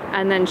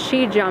 And then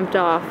she jumped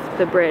off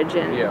the bridge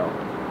and... Yeah.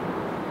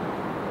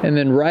 And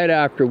then right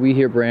after we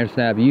hear branch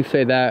snap, you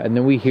say that, and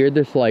then we hear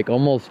this like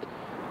almost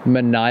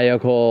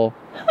maniacal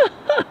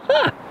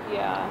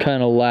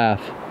kind of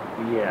laugh.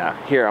 Yeah.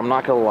 Here, I'm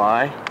not gonna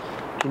lie.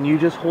 Can you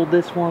just hold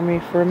this for me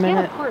for a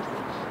minute? Yeah, of course.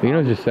 You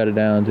know, just set it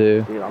down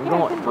too. Dude, I'm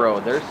going, bro,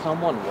 there's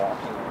someone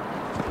walking.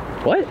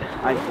 What?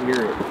 I hear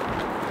it.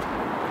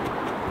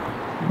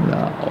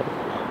 No.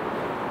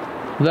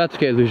 If that's the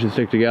case, we should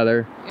stick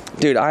together.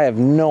 Dude, I have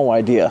no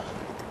idea.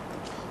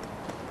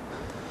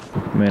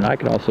 Man, I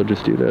could also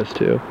just do this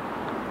too.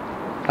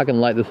 I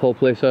can light this whole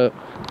place up.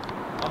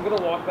 I'm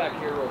gonna walk back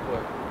here real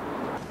quick.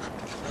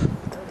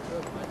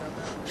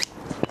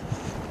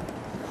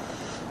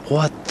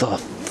 What the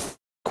f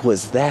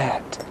was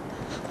that?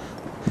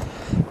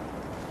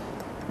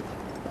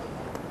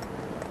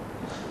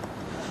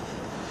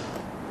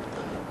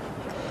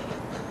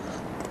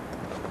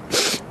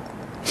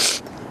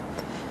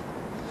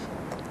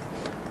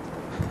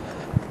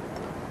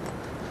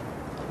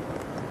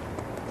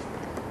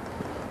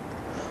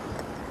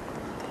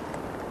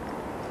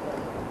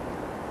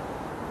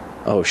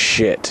 Oh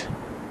shit.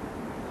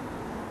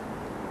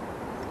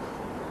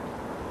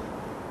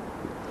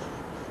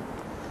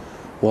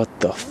 What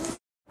the f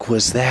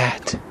was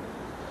that?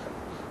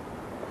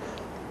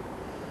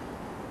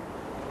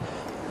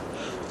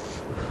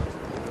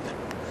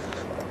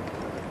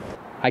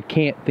 I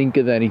can't think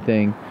of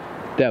anything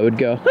that would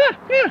go.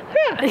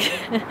 There's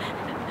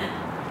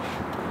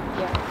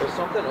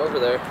something over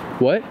there.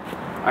 What?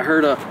 I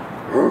heard a.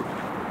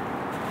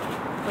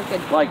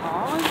 Like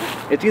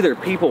It's either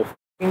people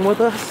f***ing with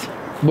us.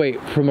 Wait,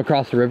 from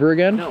across the river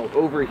again? No,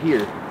 over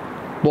here.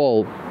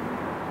 Well,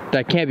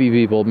 that can't be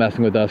people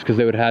messing with us because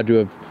they would have had to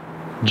have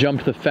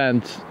jumped the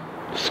fence,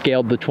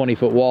 scaled the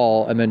 20-foot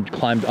wall, and then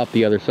climbed up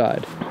the other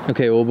side.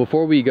 Okay, well,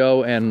 before we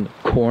go and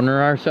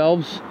corner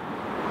ourselves,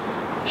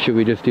 should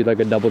we just do like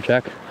a double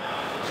check?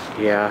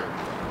 Yeah.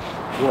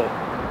 What?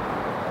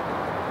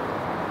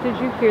 Did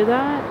you hear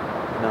that?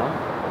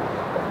 No.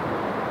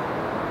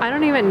 I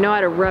don't even know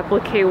how to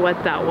replicate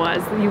what that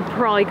was. You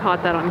probably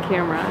caught that on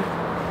camera.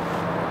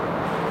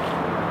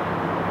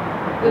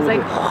 It was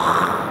like,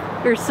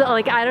 you're so,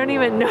 like, I don't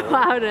even know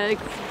how to.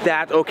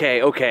 That,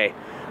 okay.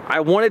 I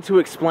wanted to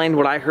explain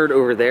what I heard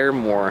over there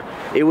more.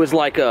 It was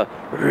like a.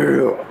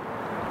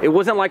 It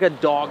wasn't like a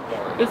dog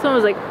bark. This one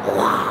was like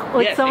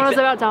yes, someone was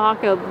about to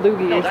hawk a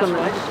loogie or something. That's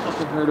what I just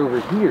fucking heard over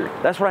here.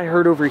 That's what I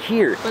heard over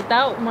here. But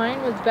that,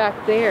 mine was back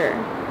there.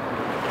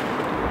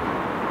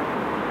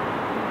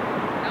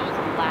 That was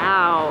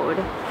loud.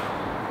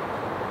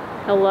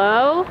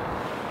 Hello?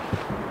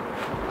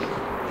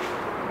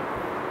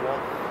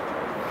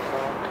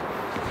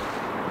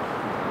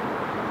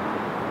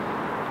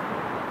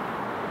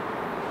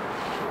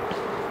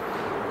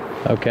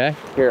 Okay.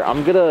 Here,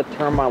 I'm gonna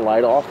turn my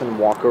light off and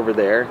walk over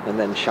there and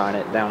then shine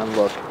it down and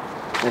look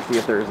and see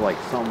if there's like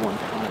someone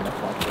trying to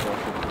fuck with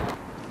us.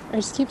 I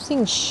just keep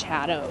seeing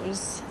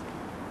shadows.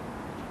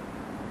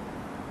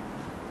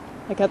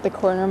 Like at the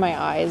corner of my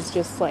eyes,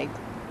 just like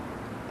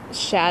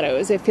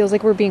shadows. It feels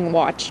like we're being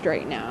watched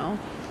right now.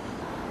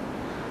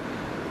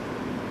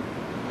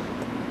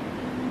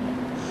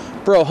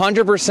 Bro,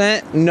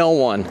 100% no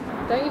one.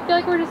 Don't you feel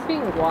like we're just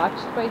being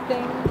watched by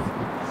things?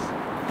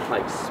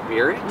 Like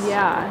spirits?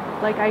 Yeah,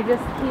 like I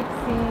just keep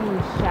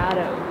seeing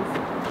shadows.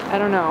 I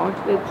don't know,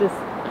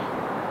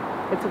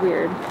 it's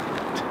weird.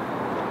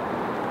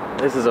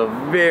 This is a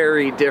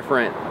very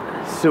different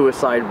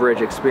suicide bridge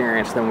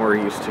experience than we're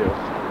used to.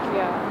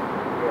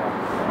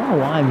 Yeah. I don't know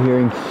why I'm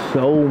hearing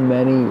so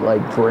many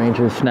like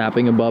branches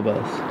snapping above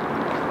us.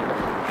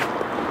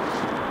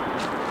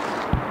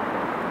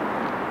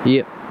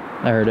 Yep,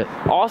 I heard it.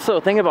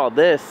 Also, think about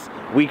this.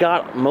 We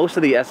got most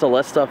of the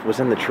SLS stuff was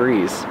in the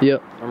trees.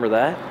 Yep. Remember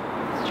that?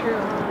 It's true. I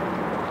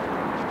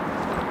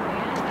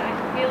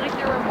feel like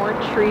there were more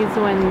trees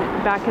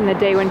back in the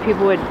day when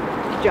people would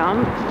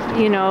jump,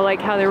 you know,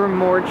 like how there were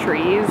more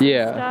trees and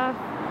stuff.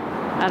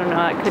 I don't know,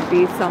 that could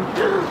be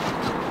something.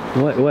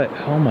 What?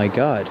 Oh my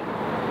god.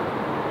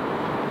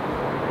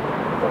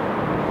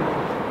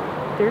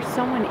 There's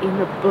someone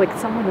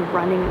someone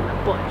running in the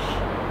bush.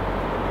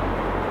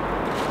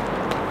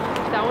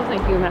 That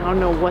wasn't human, I don't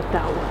know what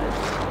that was.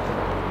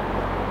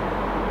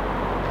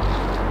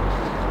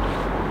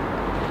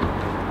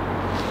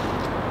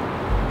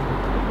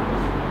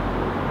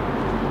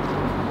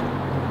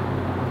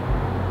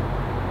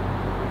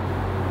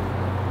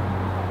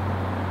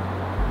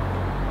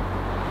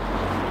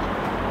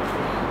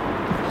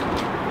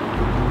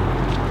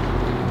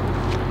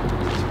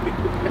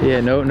 Yeah,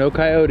 no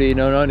coyote,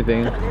 no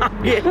anything.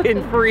 I'm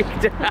getting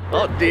freaked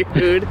out,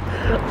 dude.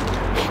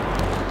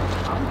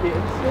 I'm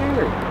getting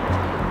scared.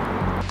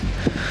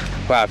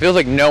 Wow, it feels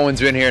like no one's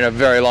been here in a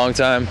very long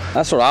time.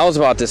 That's what I was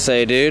about to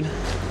say, dude.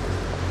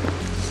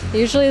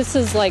 Usually this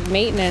is like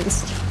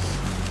maintenance.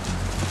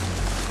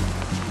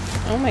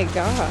 Oh my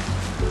god.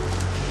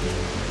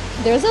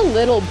 There's a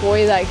little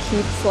boy that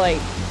keeps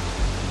like...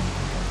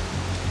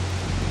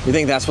 You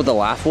think that's what the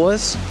laugh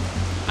was?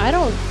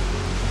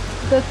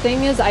 The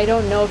thing is, I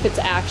don't know if it's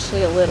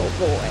actually a little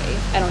boy.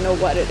 I don't know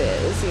what it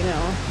is, you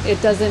know?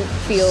 It doesn't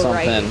feel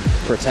right. Something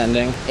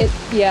pretending?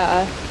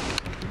 Yeah.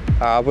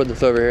 I'll put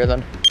this over here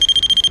then.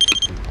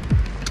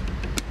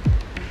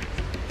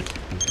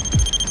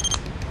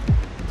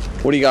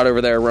 What do you got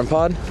over there, REM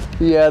pod?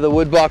 Yeah, the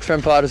wood box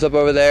REM pod is up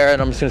over there,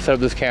 and I'm just gonna set up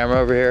this camera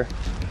over here.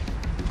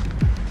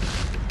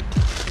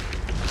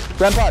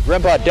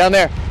 REM pod, down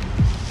there.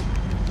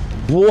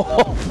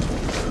 Whoa!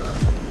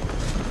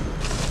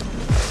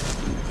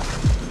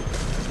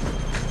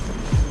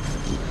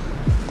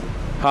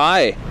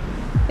 Hi.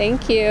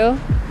 Thank you.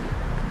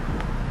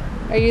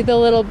 Are you the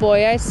little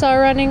boy I saw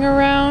running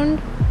around?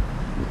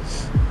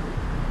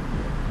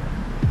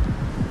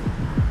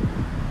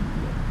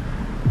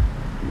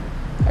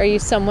 Are you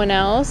someone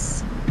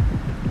else?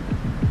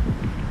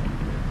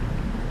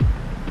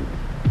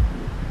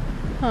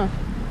 Huh.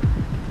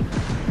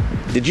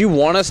 Did you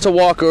want us to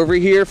walk over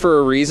here for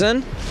a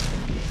reason?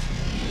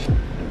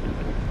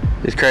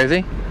 It's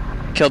crazy.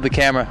 Killed the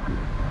camera.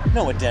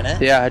 No, it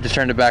didn't. Yeah, I just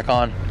turned it back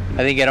on. I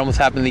think it almost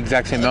happened the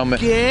exact same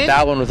moment. Again?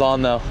 That one was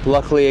on though.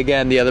 Luckily,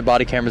 again, the other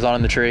body camera's on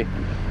in the tree.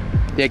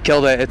 Yeah, it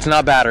killed it. It's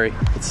not battery.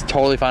 It's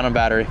totally fine on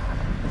battery.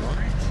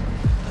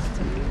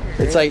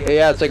 It's like,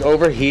 yeah, it's like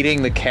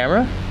overheating the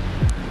camera.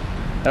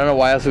 I don't know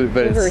why else,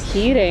 but it's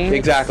overheating.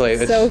 Exactly.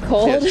 It's so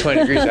cold. Yeah, it's 20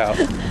 degrees out.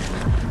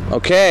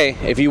 Okay,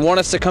 if you want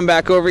us to come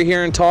back over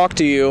here and talk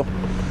to you,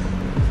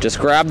 just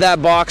grab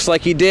that box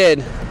like you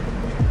did.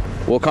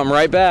 We'll come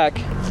right back.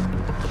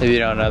 If you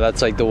don't know,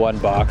 that's like the one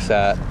box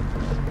that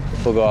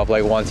will go off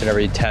like once in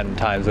every 10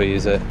 times we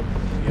use it.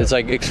 It's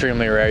like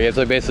extremely rare. You have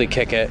to basically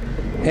kick it.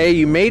 Hey,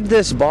 you made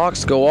this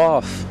box go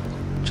off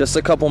just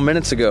a couple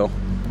minutes ago.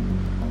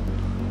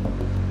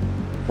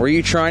 Were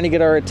you trying to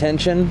get our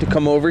attention to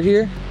come over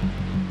here?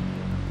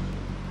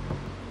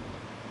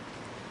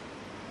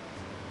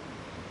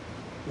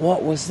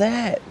 What was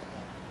that?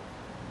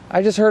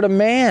 I just heard a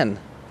man.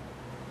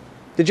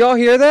 Did y'all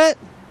hear that?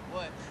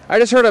 What? I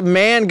just heard a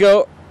man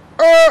go,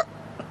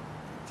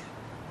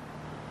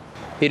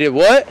 He did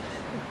what?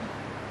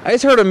 I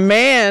just heard a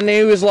man and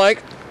he was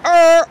like,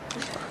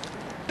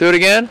 Do it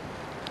again?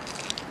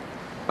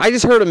 I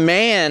just heard a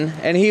man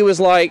and he was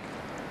like,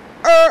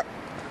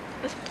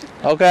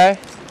 Okay.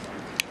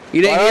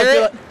 You didn't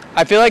hear it?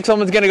 I feel like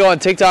someone's gonna go on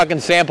TikTok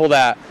and sample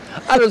that.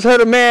 I just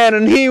heard a man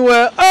and he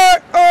went,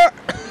 I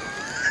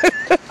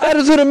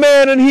just heard a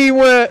man and he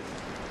went,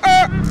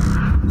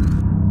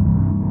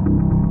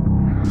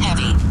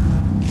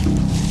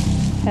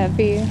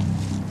 Heavy.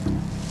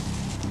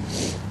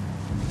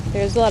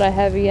 There's a lot of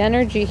heavy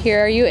energy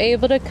here. Are you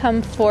able to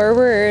come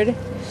forward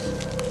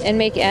and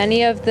make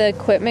any of the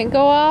equipment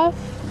go off?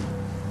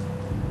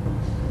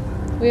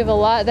 We have a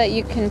lot that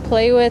you can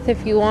play with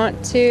if you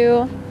want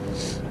to.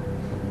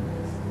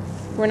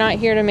 We're not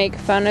here to make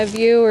fun of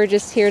you. We're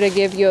just here to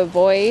give you a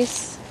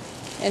voice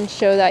and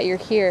show that you're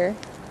here.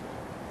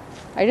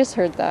 I just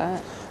heard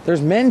that.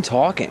 There's men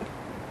talking.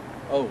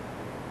 oh.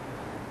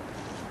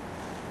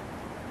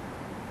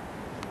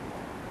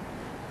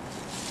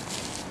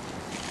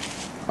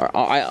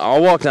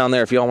 I'll walk down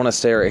there if y'all want to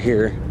stay right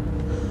here.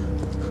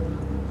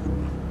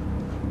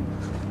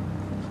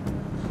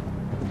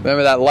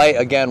 Remember that light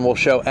again will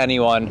show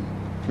anyone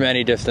from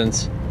any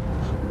distance.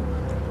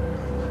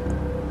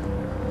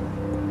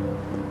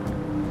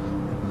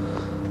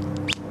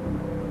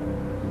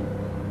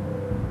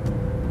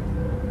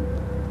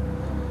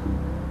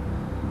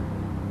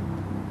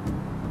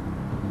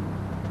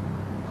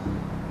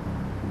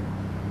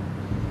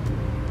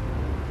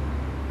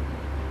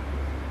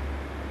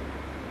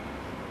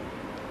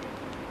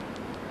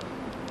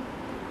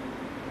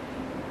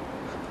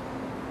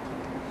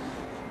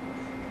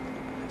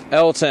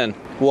 Elton,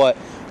 What?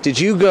 did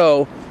you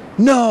go,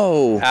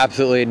 no?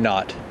 Absolutely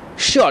not.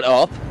 Shut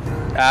up.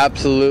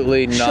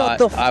 Absolutely Shut not.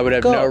 the fuck I would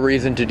have no up.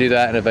 reason to do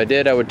that, and if I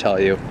did, I would tell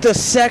you. The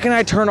second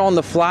I turned on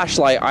the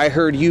flashlight, I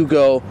heard you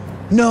go,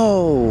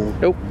 no.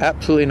 Nope,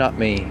 absolutely not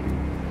me.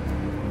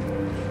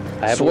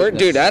 I have a Swear,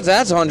 witness. dude,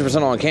 that's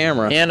 100% on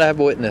camera. And I have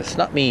a witness,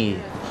 not me.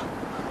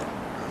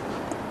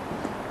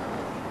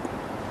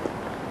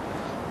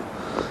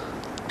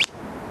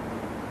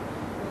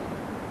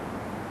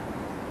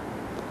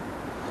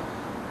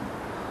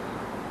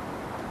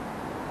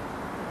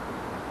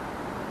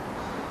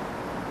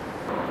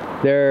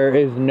 There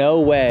is no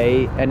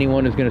way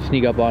anyone is going to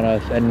sneak up on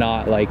us and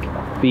not like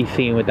be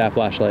seen with that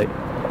flashlight.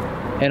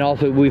 And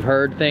also we've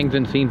heard things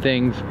and seen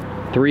things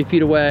 3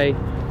 feet away,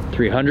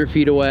 300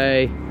 feet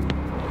away.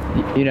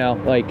 You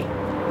know, like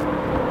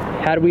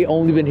had we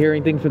only been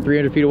hearing things from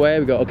 300 feet away,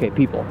 we go, okay,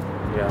 people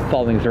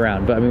following us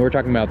around. But I mean, we're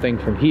talking about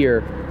things from here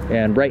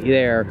and right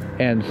there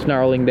and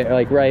snarling there,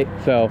 like right.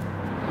 So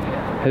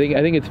I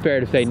think it's fair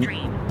to say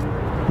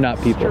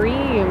not people.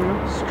 Stream.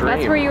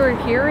 That's where you were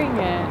hearing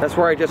it. That's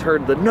where I just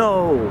heard the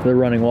no. The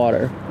running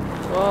water.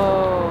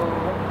 Whoa.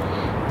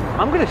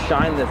 I'm going to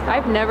shine this.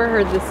 I've never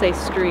heard this say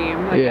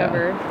stream, like Yeah.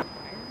 ever.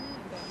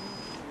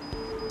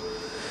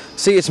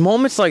 See, it's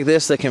moments like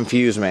this that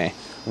confuse me.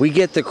 We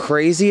get the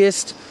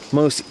craziest,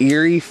 most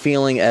eerie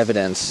feeling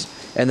evidence,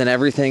 and then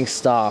everything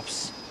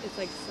stops. It's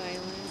like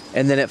silent.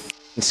 And then it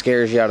f***ing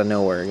scares you out of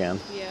nowhere again.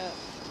 Yeah.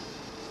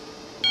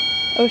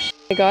 Oh shit,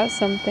 I got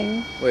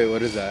something. Wait,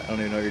 what is that? I don't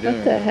even know what you're doing.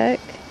 What the heck?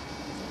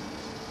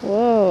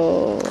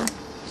 Whoa.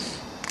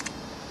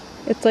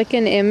 It's like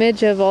an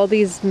image of all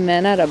these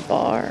men at a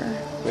bar.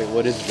 Wait,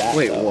 what is that?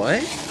 Wait, though?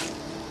 what?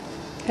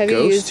 Have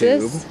you used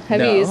this? Have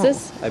you used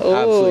this? I have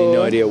absolutely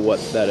no Oh. idea what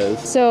that is.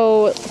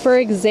 So, for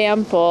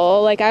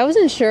example, like I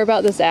wasn't sure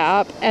about this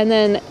app, and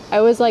then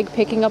I was like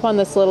picking up on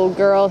this little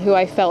girl who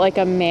I felt like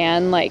a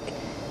man like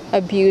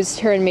abused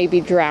her and maybe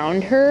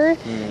drowned her.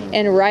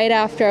 And right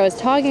after I was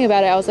talking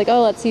about it, I was like,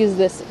 oh, let's use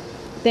this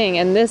thing,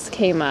 and this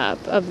came up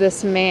of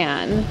this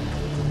man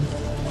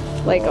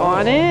like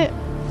on it.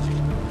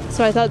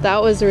 So I thought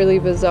that was really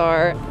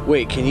bizarre.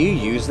 Wait, can you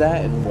use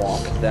that and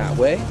walk that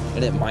way?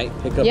 And it might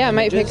pick up Yeah, it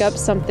might images? pick up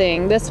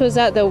something. This was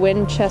at the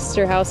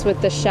Winchester house with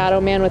the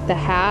shadow man with the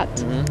hat.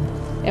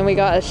 And we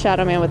got a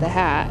shadow man with a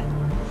hat.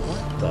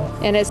 What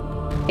the? And it's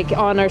like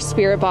on our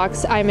spirit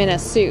box, I'm in a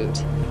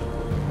suit.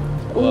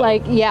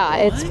 Like, yeah,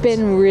 it's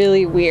been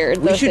really weird.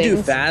 We those should do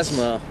things.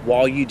 Phasma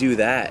while you do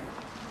that.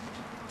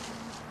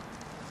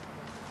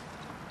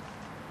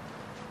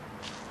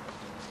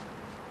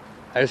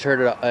 I just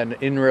heard an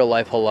in real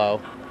life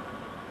hello.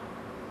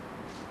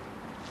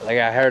 Like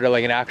I heard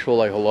like an actual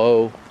like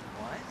hello.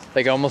 What?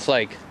 Like almost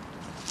like,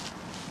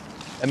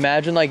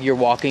 imagine like you're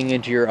walking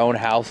into your own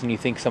house and you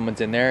think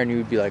someone's in there and you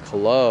would be like,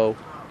 hello.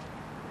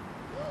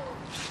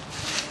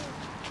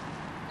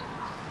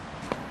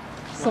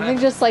 Something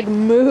just like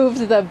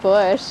moved the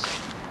bush.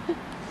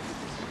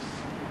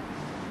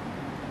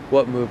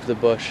 What moved the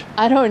bush?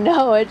 I don't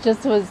know. It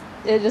just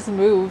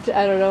moved.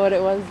 I don't know what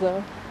it was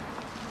though.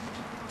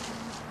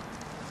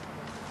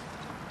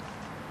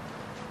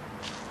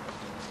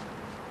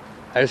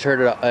 I just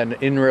heard an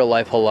in real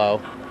life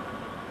hello.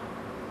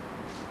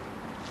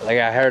 Like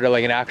I heard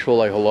like an actual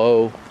like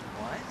hello.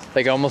 What?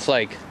 Like almost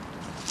like,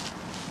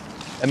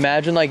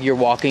 imagine like you're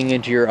walking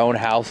into your own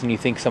house and you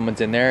think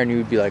someone's in there and you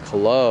would be like,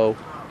 hello.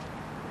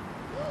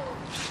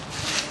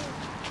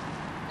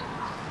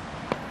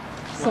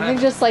 Something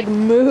just like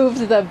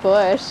moved the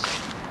bush.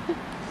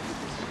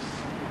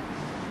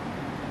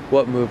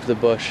 What moved the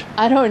bush?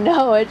 I don't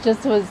know. It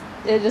just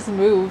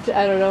moved.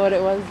 I don't know what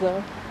it was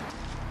though.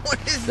 What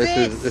is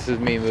this? This is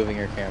me moving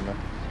your camera.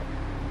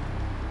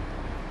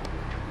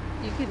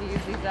 You could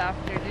use these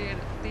after, dude.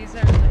 These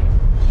are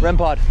like... REM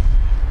pod.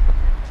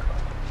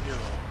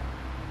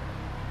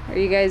 Are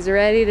you guys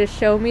ready to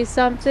show me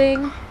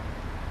something?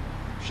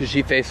 Should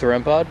she face the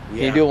REM pod? Yeah.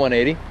 Can you do a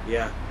 180?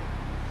 Yeah.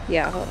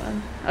 Yeah, hold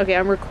on. Okay,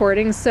 I'm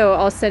recording, so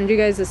I'll send you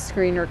guys a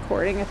screen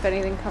recording if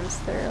anything comes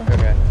through.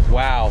 Okay.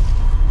 Wow.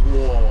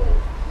 Whoa.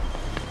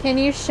 Can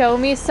you show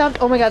me some?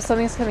 Oh my god,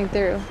 something's coming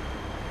through.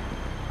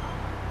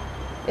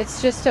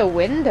 It's just a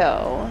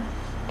window.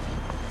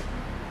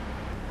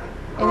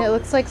 And it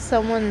looks like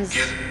someone's...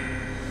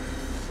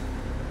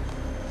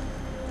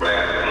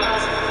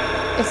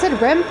 It said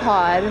REM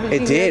pod. Did you It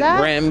hear did.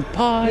 that? REM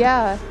pod.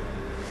 Yeah.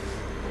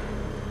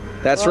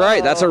 That's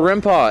right. That's a REM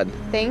pod.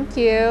 Thank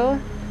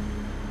you.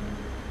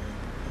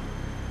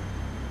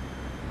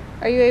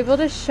 Are you able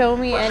to show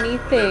me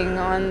anything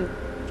on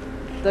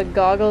the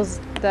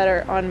goggles that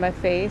are on my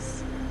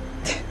face?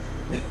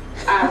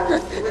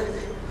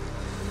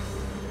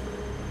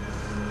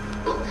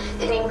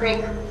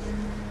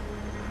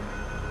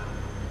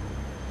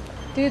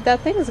 Dude, that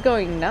thing's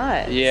going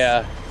nuts.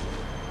 Yeah.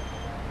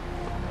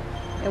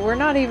 And we're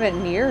not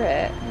even near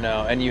it.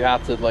 No, and you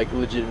have to like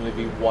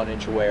legitimately be 1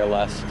 inch away or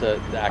less to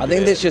activate. I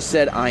think this just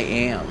said I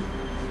am.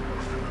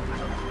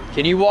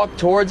 Can you walk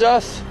towards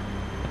us?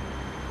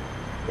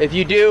 If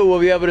you do, we'll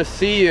be able to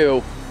see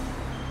you.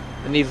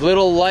 And these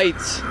little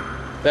lights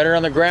that are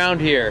on the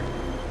ground here.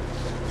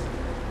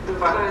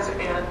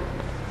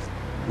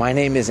 My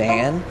name is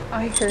Anne.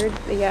 I heard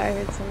something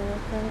like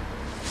that.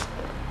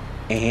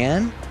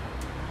 Anne?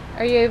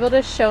 Are you able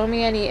to show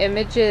me any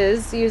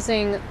images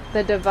using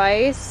the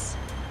device?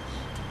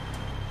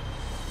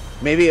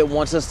 Maybe it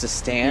wants us to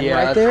stand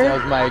Yeah, right there? that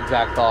was my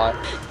exact thought.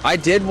 I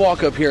did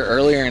walk up here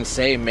earlier and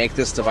say, make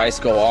this device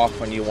go off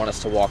when you want us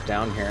to walk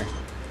down here.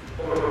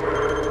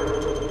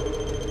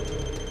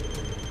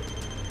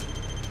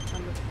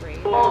 I'm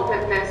afraid. What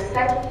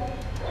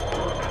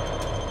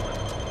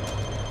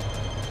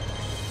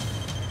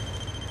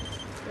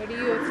are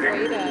you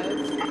afraid of?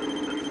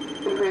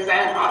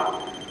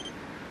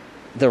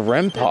 The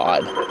REM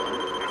pod.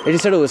 They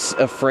just said it was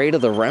afraid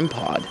of the REM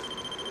pod.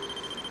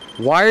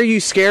 Why are you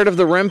scared of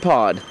the REM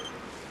pod?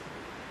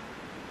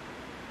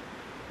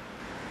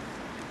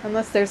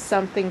 Unless there's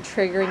something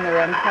triggering the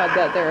REM pod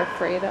that they're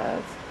afraid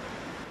of.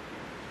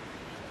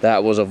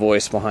 That was a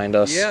voice behind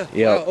us. Yeah.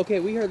 Yep. Wow, okay,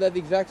 we heard that the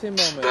exact same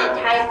moment.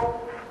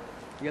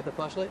 You got the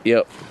flashlight?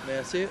 Yep. May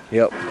I see it?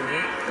 Yep.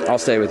 I'll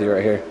stay with you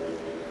right here.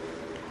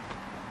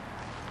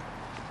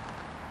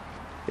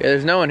 Yeah,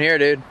 there's no one here,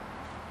 dude.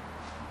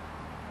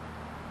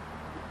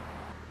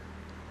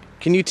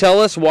 Can you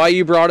tell us why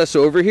you brought us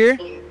over here?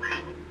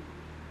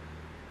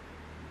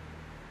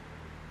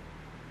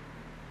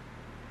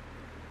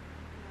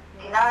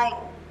 Good night.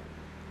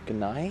 Good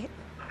night?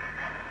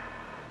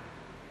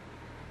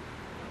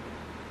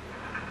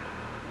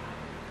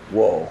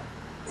 Whoa.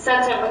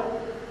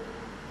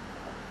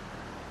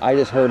 I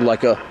just heard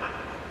like a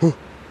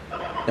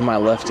in my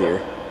left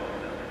ear.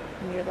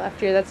 In your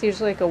left ear, that's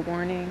usually like a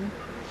warning.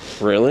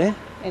 Really?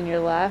 In your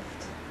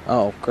left,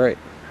 Oh, great.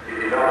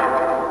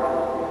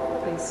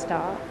 please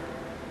stop.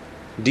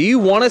 Do you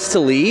want us to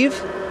leave?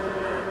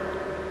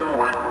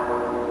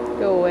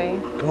 Go away.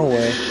 Go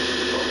away.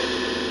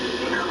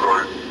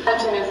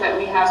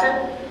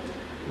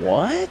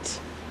 What?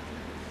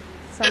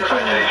 Something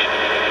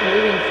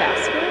moving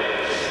faster?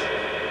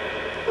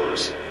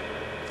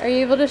 Are you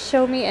able to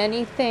show me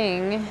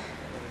anything?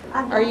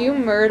 Are you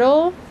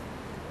Myrtle?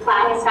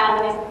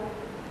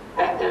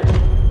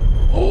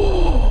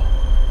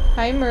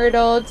 Hi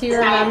Myrtle, do you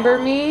remember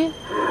me?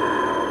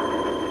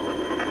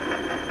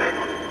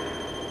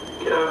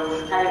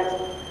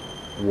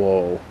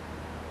 Whoa.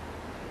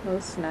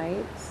 Most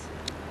nights.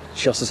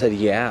 She also said,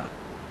 yeah.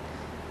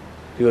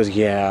 He goes,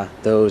 yeah,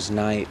 those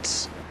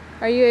nights.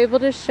 Are you able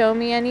to show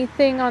me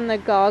anything on the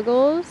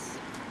goggles?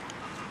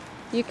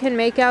 You can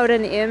make out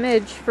an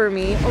image for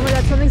me. Oh my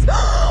god, something's...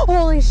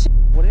 Holy shit.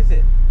 What is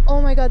it?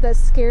 Oh my god, that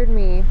scared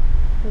me.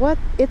 What?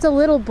 It's a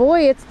little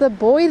boy. It's the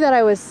boy that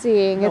I was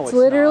seeing. No, it's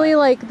literally not.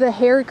 like the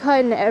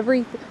haircut and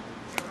everything.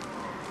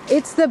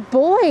 It's the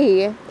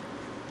boy.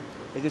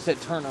 They just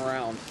said turn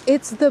around.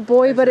 It's the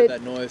boy, but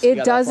that noise. You it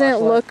got that doesn't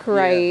flashlight? look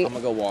right. I'm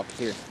gonna go walk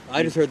here.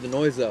 I just heard the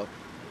noise though.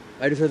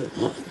 I just heard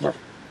the.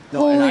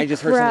 No, and I Holy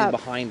just heard crap. something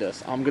behind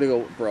us. I'm gonna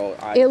go, bro.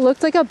 It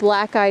looked like a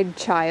black-eyed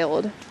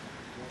child.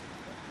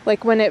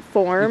 Like when it You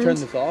formed. turn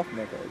this off?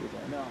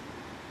 No.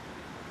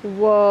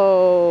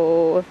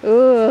 Whoa.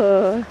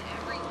 Ugh.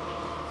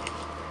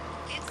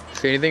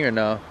 See anything or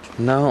no?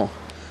 No.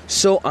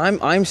 So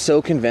I'm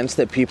so convinced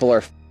that people are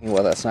f***ing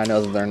with us, and I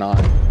know that they're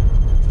not.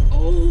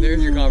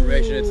 There's your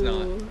confirmation. It's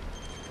not. Okay.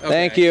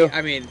 Thank you.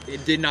 I mean,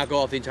 it did not go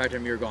off the entire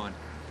time you were gone.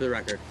 For the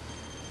record.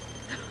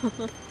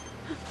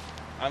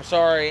 I'm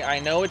sorry. I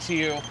know it's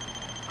you.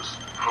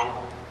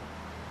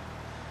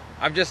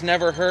 I've just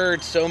never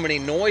heard so many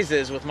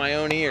noises with my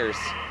own ears.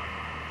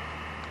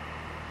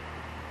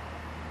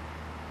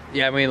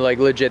 Yeah, I mean, like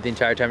legit, the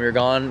entire time you're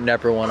gone,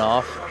 never went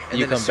off. And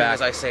you then come as soon back.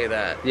 as I say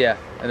that. Yeah,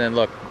 and then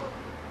look,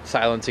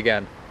 silence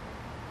again.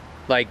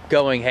 Like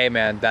going, hey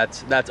man,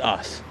 that's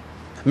us.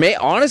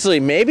 Honestly,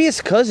 maybe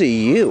it's because of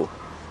you.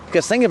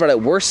 Because think about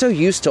it, we're so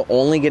used to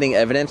only getting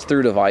evidence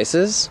through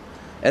devices,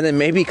 and then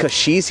maybe because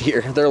she's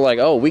here, they're like,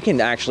 oh, we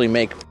can actually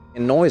make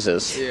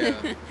noises. Yeah.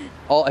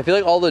 I feel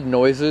like all the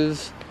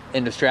noises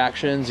and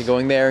distractions and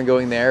going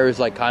there is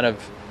like kind of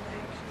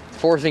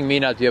forcing me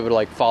not to be able to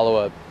like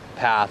follow a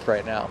path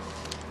right now.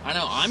 I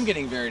know, I'm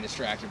getting very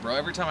distracted, bro.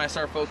 Every time I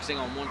start focusing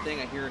on one thing,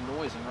 I hear a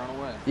noise and run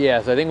away.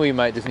 Yeah, so I think we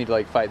might just need to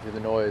like fight through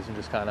the noise and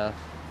just kind of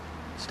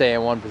stay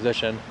in one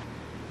position.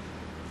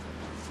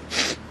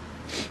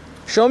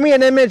 Show me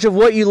an image of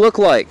what you look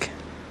like.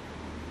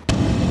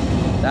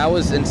 That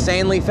was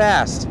insanely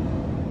fast.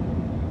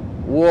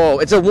 Whoa,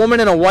 it's a woman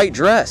in a white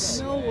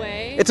dress. No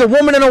way. It's a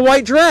woman in a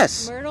white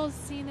dress. Myrtle's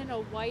seen in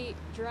a white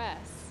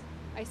dress.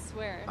 I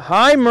swear.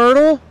 Hi,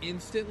 Myrtle.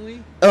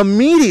 Instantly?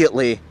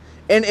 Immediately.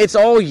 And it's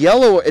all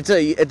yellow.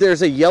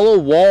 There's a yellow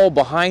wall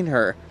behind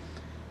her.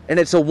 And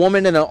it's a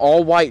woman in an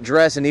all white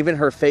dress, and even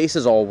her face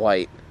is all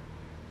white.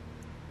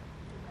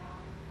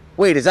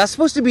 Wait, is that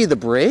supposed to be the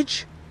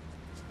bridge?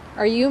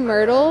 Are you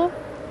Myrtle?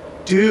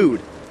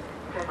 Dude.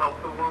 Can't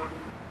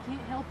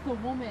help the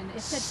woman.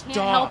 It said can't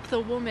Stop. help the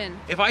woman.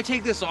 If I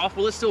take this off,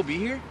 will it still be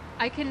here?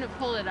 I can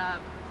pull it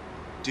up.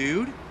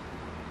 Dude?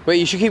 Wait,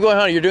 you should keep going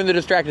on. You're doing the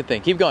distracted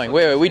thing. Keep going.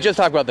 Wait, we just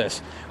talked about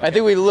this. Okay. I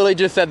think we literally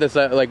just said this.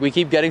 Like, we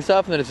keep getting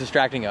stuff, and then it's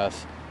distracting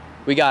us.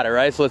 We got it,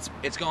 right? So let's...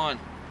 It's gone.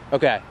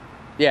 Okay.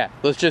 Yeah,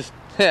 let's just...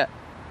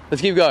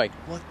 let's keep going.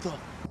 What the...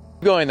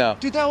 Keep going, though.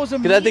 Dude, that was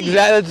amazing.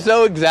 That's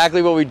so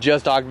exactly what we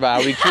just talked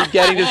about. We keep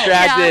getting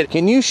distracted.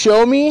 Can you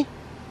show me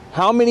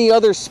how many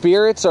other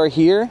spirits are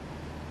here?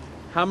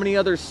 How many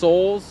other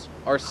souls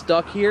are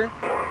stuck here?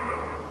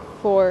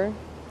 4.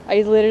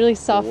 I literally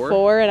saw 4?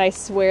 4, and I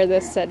swear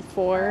this said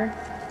 4.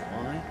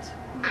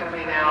 What?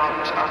 Coming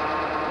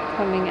out.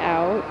 Coming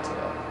out.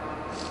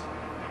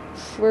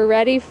 We're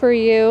ready for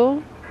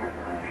you.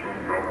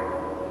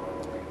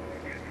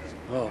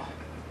 Oh.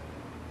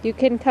 You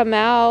can come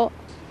out.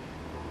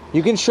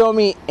 You can show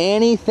me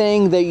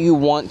anything that you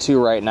want to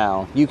right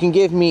now. You can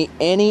give me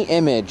any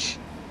image,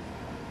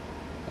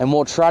 and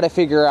we'll try to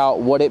figure out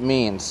what it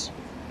means.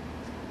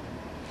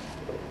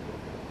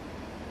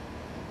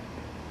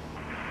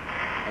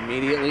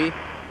 Immediately,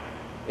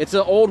 it's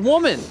an old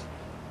woman.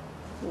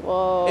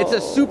 Whoa. It's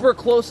a super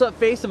close-up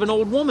face of an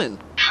old woman.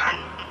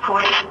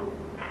 Corey.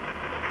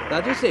 Did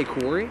I just say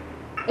Corey?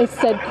 It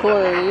said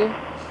Corey.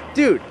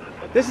 Dude,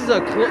 this is a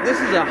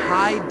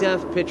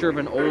high-def picture of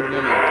an old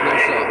woman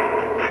close-up,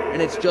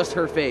 and it's just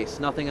her face,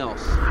 nothing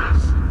else.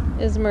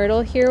 Is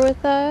Myrtle here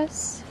with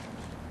us?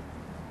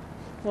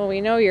 Well, we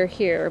know you're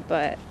here,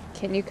 but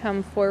can you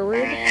come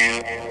forward?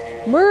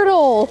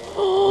 Myrtle!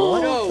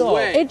 No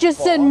way. It just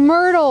said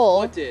Myrtle.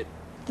 What did?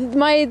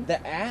 My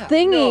The app.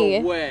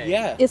 thingy. No way.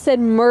 Yeah. It said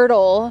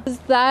Myrtle. Is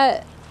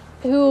that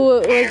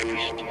who was...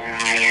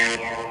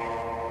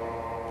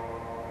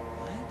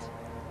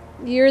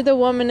 You're the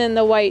woman in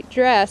the white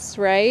dress,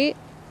 right?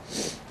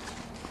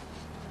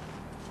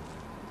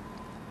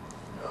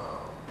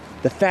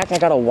 The fact I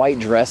got a white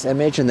dress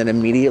image and then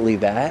immediately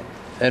that.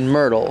 And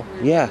Myrtle.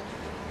 Yeah.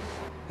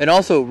 And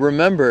also,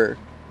 remember,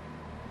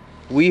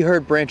 we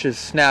heard branches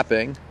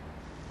snapping.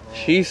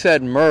 She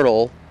said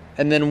Myrtle.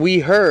 And then we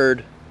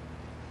heard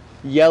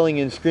yelling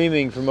and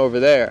screaming from over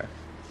there.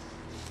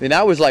 I mean,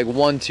 that was like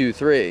 1, 2,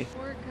 3.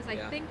 Because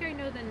I think I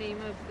know the name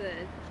of the...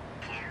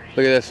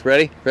 Look at this.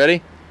 Ready?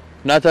 Ready?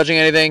 Not touching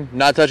anything.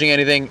 Not touching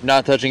anything.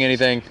 Not touching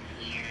anything.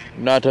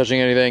 Not touching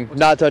anything.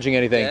 Not touching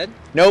anything. Dead?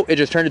 No, it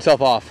just turned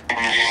itself off.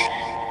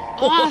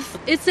 Off!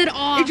 It said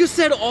off! It just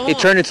said off. It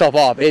turned itself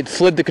off. It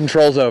slid the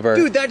controls over.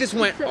 Dude, that just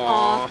went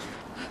off.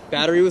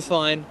 Battery was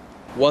fine.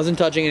 Wasn't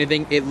touching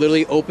anything. It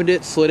literally opened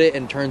it, slid it,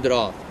 and turned it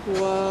off.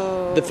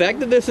 Whoa. The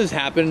fact that this has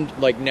happened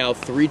like now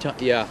 3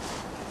 times. Yeah.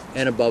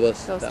 And above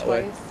us Goes that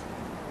twice. way.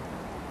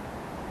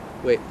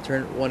 Wait,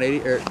 turn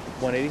 180 or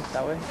 180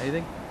 that way?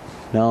 Anything?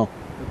 No,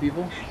 No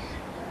people?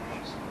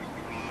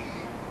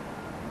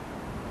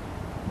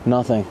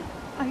 nothing.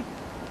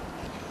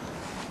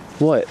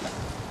 What?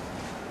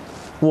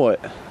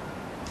 What? I'm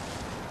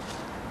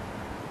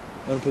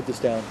gonna put this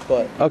down,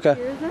 but Okay.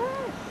 Hear that?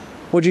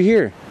 What'd you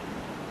hear?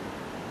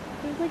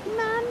 It was like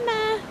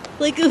mama,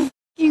 like a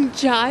fucking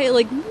giant,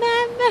 like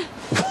mama.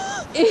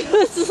 It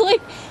was like.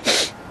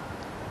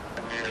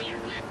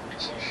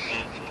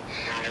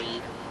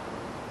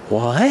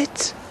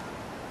 What?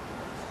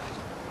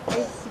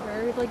 I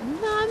swear, it was like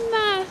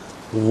mama.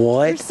 Or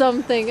What?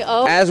 something.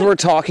 Oh. As we're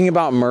talking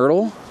about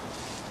Myrtle?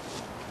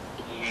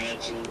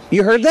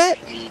 You heard that?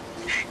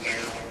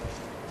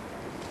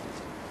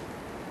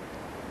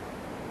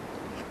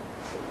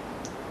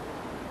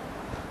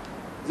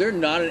 is there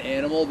not an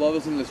animal above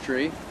us in this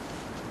tree?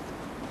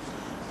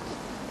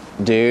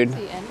 Dude,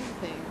 See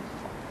anything?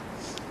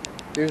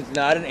 There's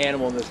not an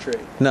animal in this tree.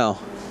 no.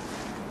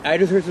 I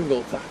just heard some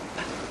go.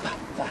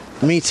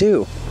 Me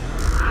too.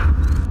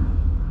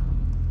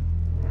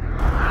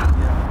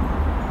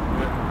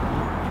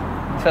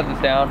 Set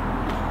this down.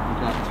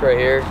 It's right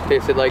here, in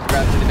case it like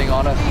grabs anything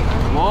on us.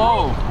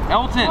 Whoa,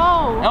 Elton.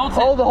 Whoa. Elton.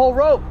 Oh, the whole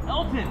rope.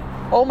 Elton.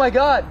 Oh my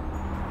God.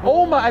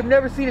 Oh my, I've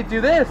never seen it do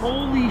this.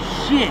 Holy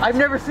shit. I've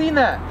never seen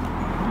that.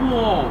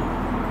 Whoa.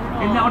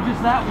 And now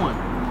just that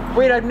one.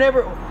 Wait, I've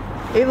never,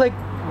 it like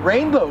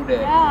rainbowed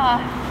it.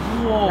 Yeah.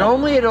 Whoa.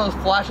 Normally it'll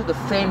flash with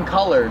the same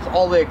colors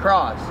all the way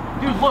across.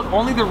 Dude, look,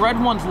 only the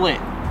red one's lit.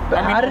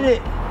 But how did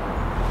it?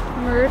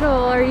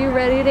 Myrtle, are you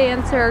ready to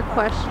answer our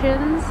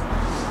questions?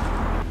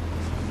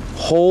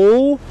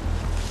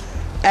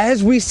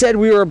 As we said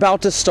we were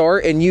about to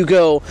start and you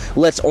go,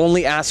 let's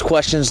only ask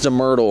questions to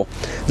Myrtle.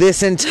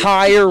 This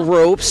entire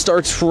rope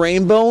starts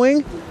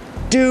rainbowing.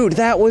 Dude,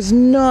 that was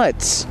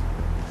nuts.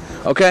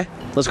 Okay,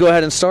 let's go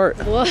ahead and start.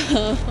 Whoa.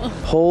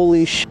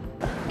 Holy shit.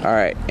 All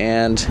right,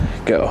 and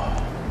go.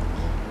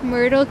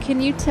 Myrtle, can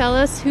you tell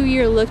us who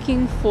you're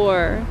looking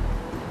for?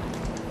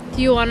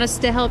 Do you want us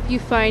to help you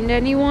find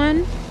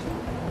anyone?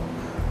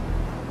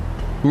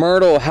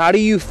 Myrtle, how do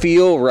you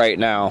feel right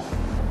now?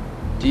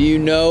 Do you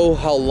know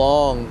how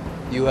long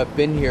you have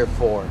been here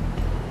for?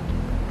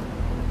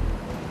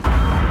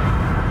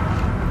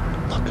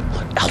 Look,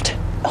 Elton,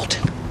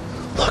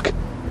 look.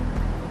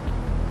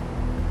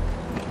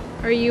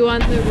 Are you on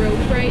the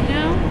rope right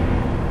now?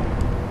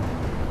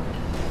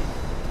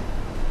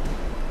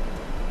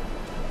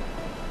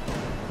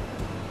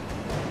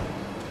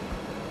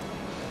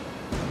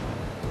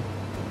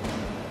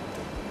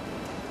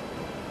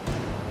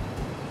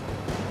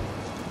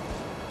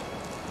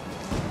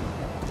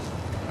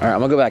 All right, I'm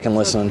gonna go back and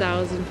listen.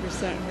 1000%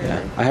 heard.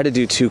 Yeah, I had to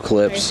do 2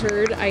 clips.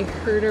 I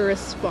heard a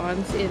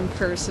response in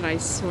person, I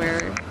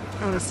swear.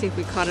 I want to see if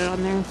we caught it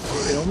on there.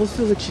 It almost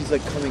feels like she's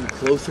like coming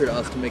closer to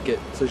us to make it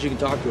so she can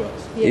talk to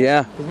us.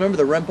 Yeah. Because remember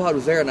the REM pod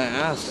was there and I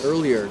asked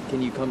earlier,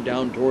 can you come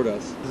down toward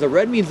us? The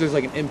red means there's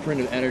like an imprint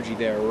of energy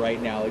there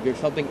right now. Like there's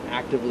something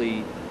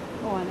actively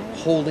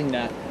holding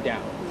that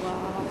down.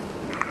 Wow.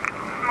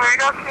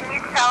 Myrtle, can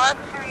you tell us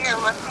who you're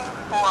looking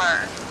for?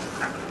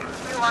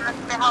 Do you want us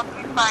to help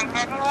you find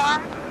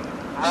anyone?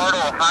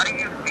 Myrtle, how do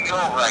you feel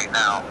right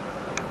now?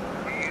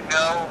 Do you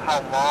know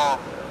how long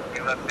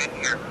you have been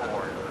here for?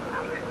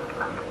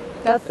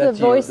 That's the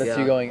voice. That's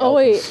you going. Oh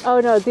wait, oh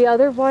no, the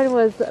other one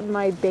was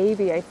my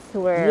baby, I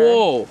swear.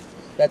 Whoa.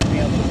 That's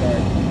me, I'm so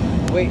sorry.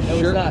 Wait, no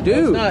Sure, it's not.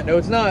 dude. No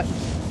it's not.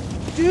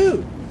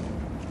 Dude.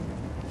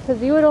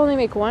 Because you would only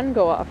make one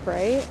go off,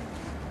 right?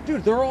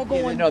 Dude, they're all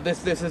going. No,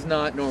 this is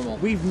not normal.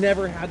 We've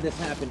never had this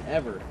happen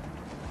ever.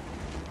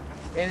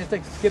 And it's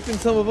like skipping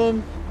some of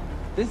them.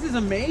 This is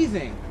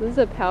amazing. This is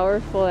a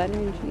powerful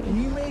energy.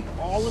 Can you make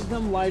all of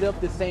them light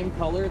up the same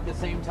color at the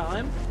same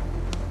time?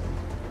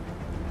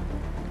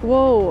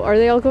 Whoa, are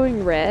they all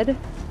going red?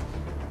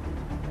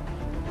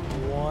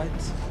 What?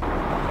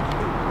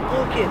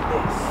 Look at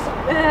this.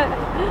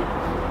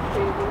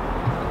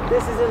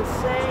 This is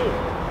insane.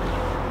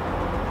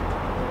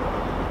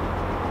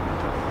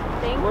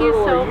 Thank Myrtle, you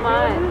so are you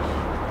much.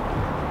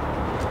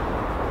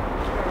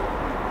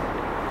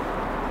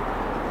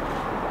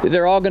 doing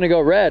They're all gonna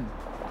go red.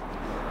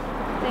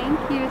 Thank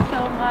you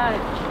so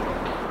much.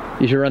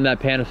 You should run that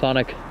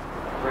Panasonic.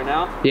 Right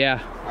now? Yeah.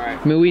 All right.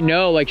 I mean, we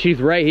know, like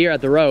she's right here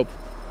at the rope.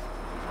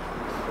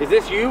 Is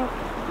this you,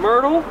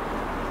 Myrtle?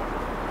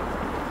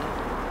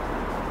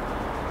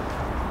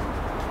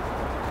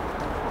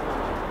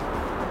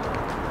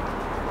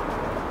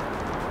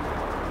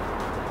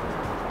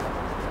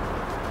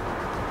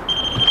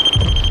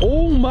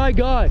 Oh my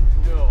God.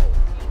 You know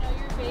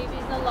your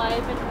baby's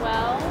alive and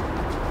well?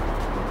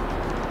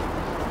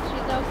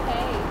 She's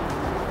okay.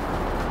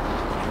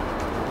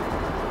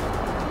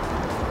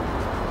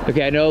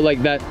 Okay, I know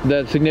like that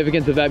the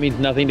significance of that means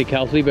nothing to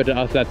Kelsi, but to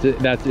us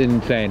that's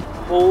insane.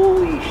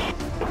 Holy shit.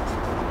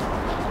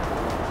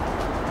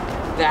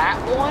 That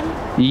one?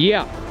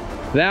 Yeah,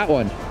 that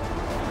one.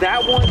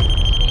 That one?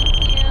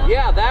 Thank you.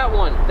 Yeah, that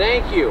one.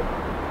 Thank you.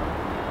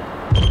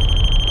 Thank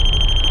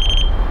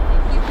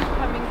you for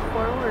coming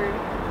forward.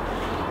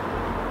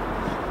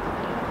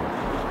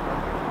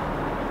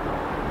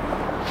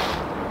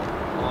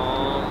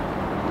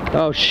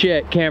 Oh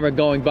shit, camera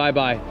going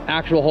bye-bye.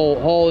 Actual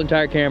whole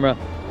entire camera.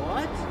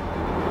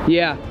 What?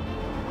 Yeah.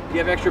 Do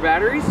you have extra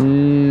batteries?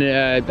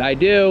 I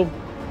do.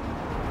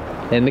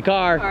 In the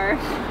car.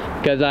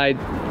 Because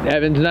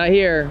Evan's not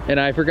here, and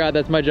I forgot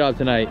that's my job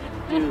tonight.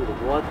 Dude,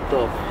 what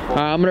the fuck?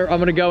 I'm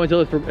gonna go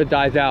until it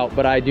dies out,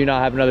 but I do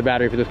not have another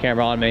battery for this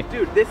camera on me.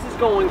 Dude, this is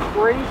going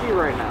crazy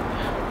right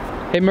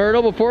now. Hey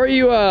Myrtle, before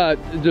you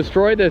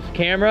destroy this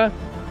camera,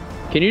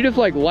 can you just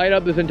like light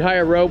up this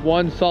entire rope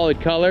one solid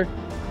color?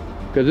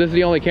 Because this is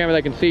the only camera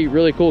that can see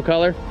really cool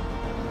color.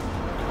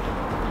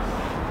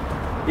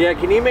 Yeah,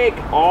 can you make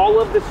all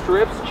of the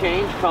strips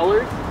change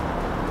colors?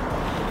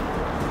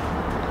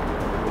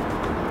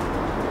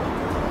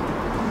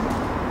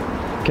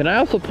 Can I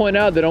also point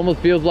out that it almost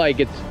feels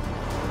like it's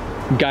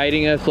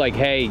guiding us like,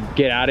 hey,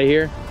 get out of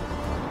here?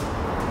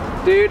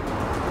 Dude.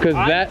 Because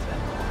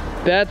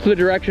that's the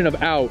direction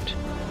of out.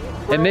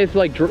 Bro. And this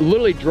like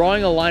literally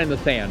drawing a line in the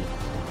sand.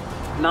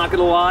 Not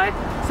gonna lie,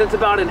 since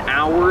about an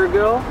hour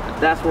ago,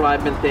 that's what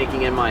I've been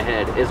thinking in my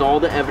head, is all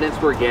the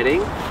evidence we're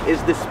getting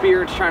is the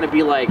spirits trying to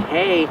be like,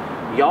 hey,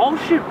 y'all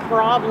should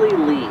probably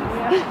leave.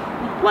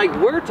 Yeah. Like,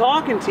 we're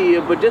talking to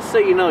you, but just so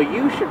you know,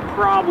 you should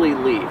probably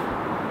leave.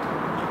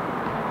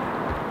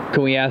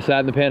 Can we ask that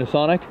in the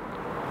Panasonic?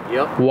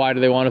 Yep. Why do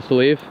they want us to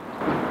leave?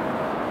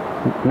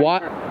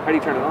 What? How do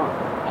you turn it on?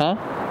 Huh?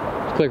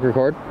 Just click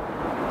record.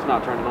 It's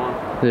not turning on.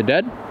 Is it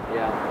dead?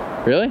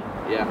 Yeah. Really?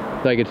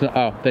 Yeah. Like it's not,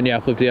 oh, then yeah,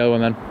 flip the other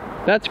one then.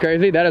 That's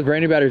crazy. That has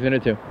brand new batteries in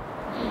it too.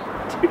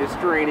 Dude, it's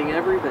draining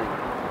everything.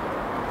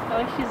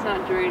 I like she's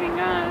not draining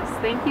us.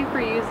 Thank you for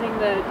using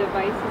the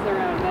devices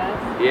around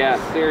us. Yeah,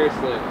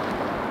 seriously.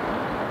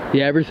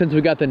 Yeah, ever since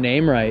we got the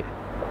name right.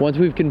 Once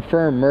we've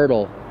confirmed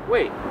Myrtle.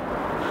 Wait.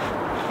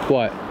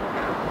 What?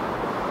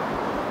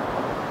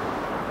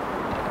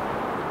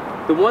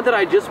 The one that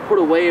I just put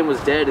away and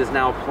was dead is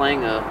now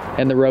playing a...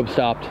 And the rope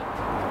stopped.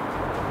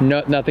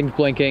 No, nothing's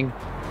blinking.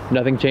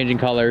 Nothing changing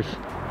colors.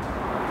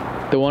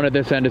 The one at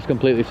this end is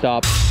completely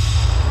stopped.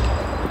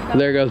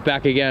 There it goes,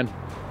 back again.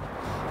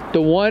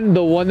 The one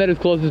that is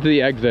closest to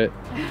the exit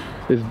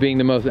is being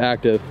the most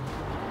active.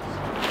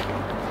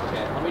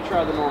 Okay, let me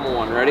try the normal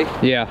one. Ready?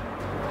 Yeah.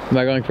 Am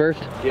I going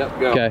first? Yep,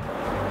 go. Okay.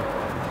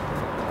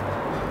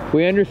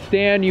 We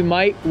understand you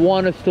might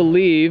want us to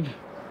leave,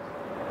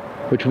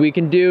 which we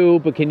can do,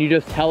 but can you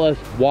just tell us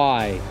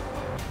why?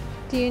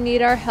 Do you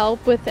need our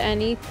help with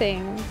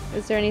anything?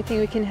 Is there anything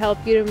we can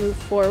help you to move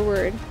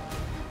forward?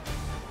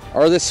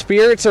 Are the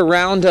spirits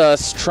around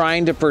us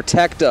trying to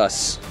protect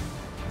us?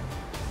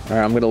 All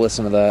right, I'm gonna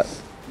listen to that.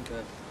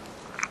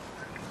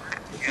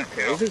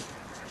 Okay. We understand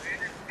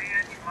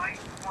you might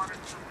want us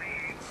to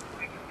leave.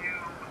 We can do,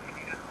 can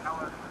you just tell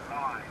us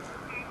why?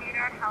 Do you need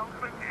our help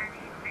with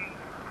anything?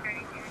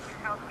 Anything we can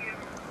help you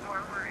move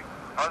forward?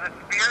 Are the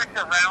spirits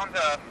around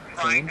us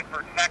trying to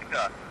protect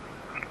us?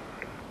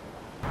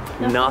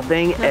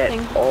 Nothing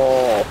at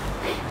all.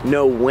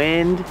 No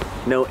wind,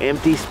 no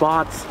empty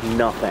spots,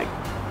 nothing.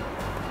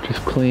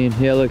 Just clean.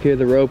 Yeah, look here,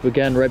 the rope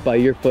again, right by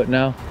your foot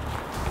now.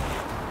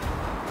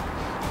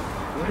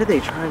 What are they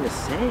trying to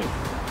say?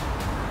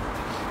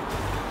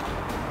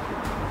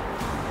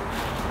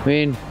 I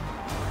mean,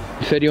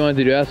 you said you wanted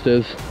to do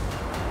Estes.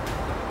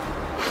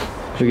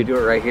 We could do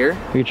it right here?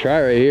 We could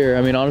try right here.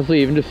 I mean,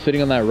 honestly, even just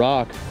sitting on that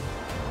rock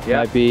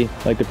might be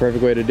like the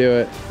perfect way to do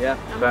it. Yeah,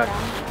 back.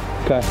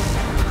 Okay.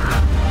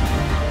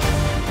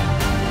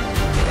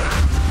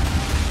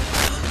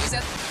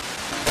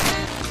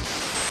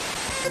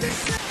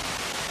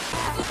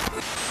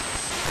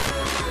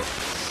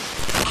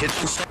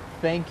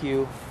 Thank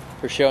you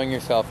for showing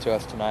yourself to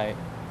us tonight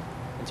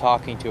and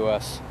talking to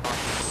us.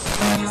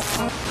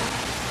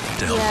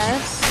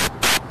 Yes.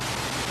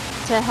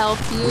 To help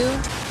you.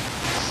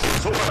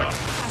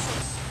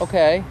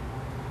 Okay.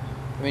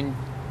 I mean,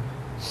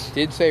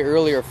 did say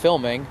earlier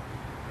filming.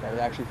 That was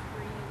actually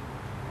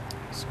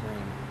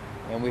scream.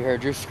 And we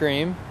heard your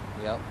scream.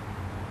 Yep.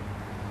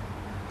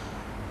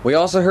 We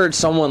also heard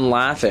someone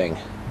laughing.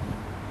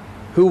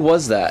 Who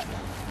was that?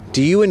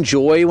 Do you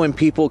enjoy when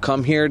people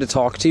come here to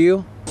talk to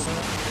you?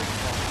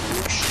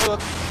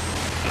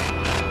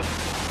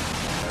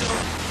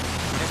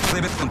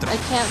 I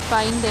can't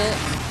find it.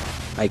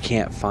 I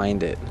can't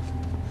find it.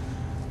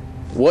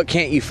 What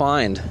can't you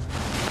find?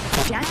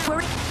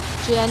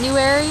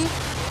 January?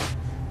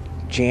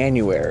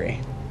 January.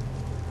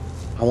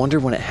 I wonder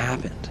when it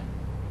happened.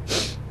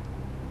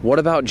 What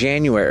about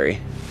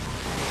January?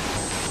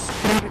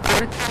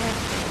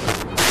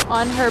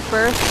 On her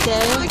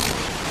birthday?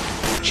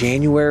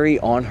 January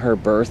on her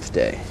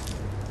birthday.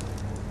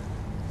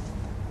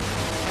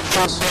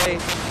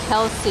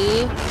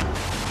 Kelsi.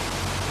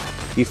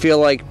 You feel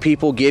like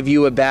people give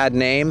you a bad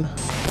name?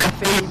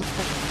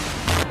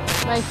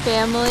 My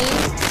family.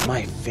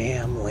 My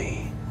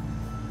family.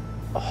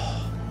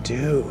 Oh,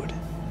 dude.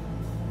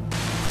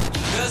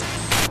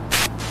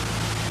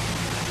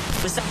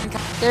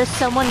 There's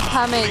someone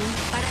coming.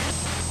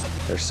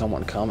 There's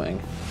someone coming.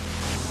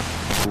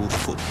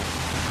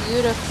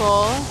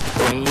 Beautiful.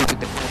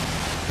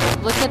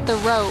 Look at the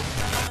rope.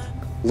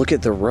 Look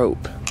at the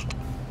rope.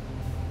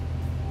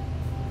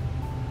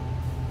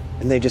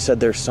 And they just said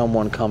there's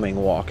someone coming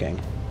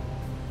walking.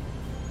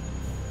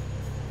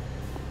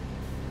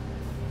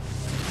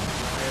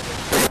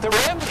 The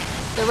REM?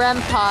 The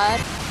REM pod.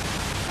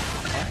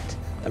 What?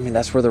 I mean,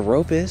 that's where the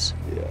rope is.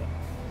 Yeah.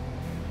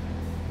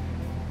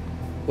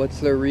 What's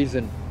their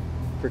reason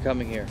for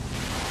coming here?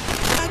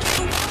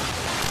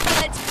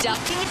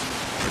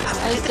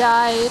 I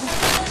died.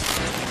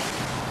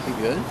 You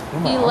good?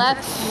 He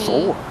left me.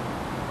 Sore.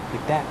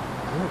 Like that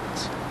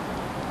hurts.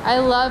 I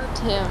loved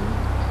him.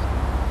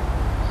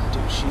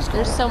 Dude, she's going.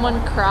 There's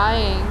someone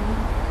crying.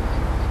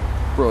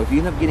 Bro, if you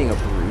end up getting a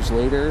bruise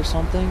later or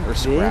something, or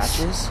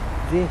scratches,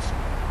 This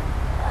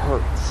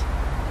hurts.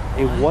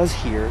 It was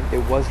here.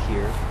 It was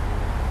here.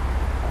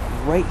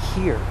 Right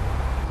here.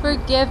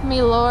 Forgive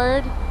me,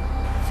 Lord.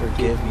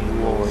 forgive me,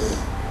 Lord.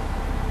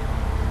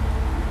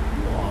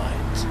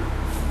 What?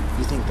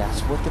 You think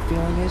that's what the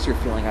feeling is? You're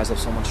feeling as if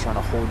someone's trying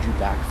to hold you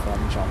back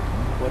from jumping.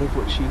 What if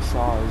what she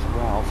saw is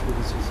Ralph? It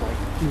was just like,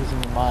 he was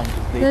in her mind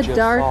because they The just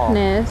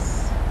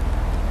darkness. saw.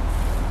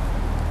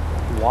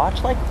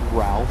 Watch like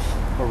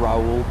Ralph or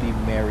Raoul be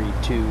married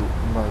to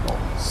Myrtle.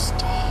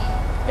 Stop.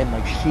 And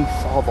like she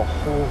saw the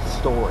whole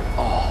story.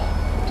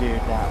 Oh, dude,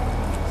 that was...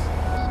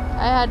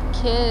 I had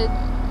kids.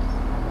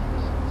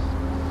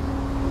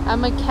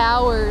 I'm a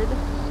coward.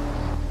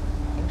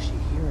 How is she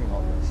hearing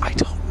all this? I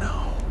don't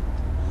know.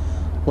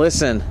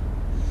 Listen.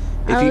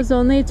 I was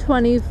only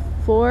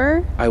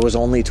 24. I was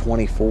only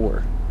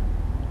 24.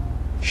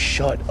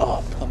 Shut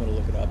up. I'm gonna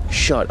look it up.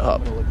 Shut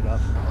up. I'm gonna look it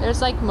up.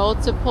 There's like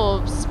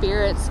multiple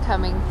spirits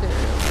coming through.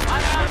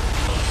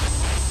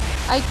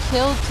 I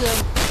killed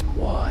him.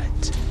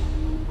 What?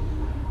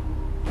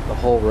 The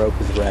whole rope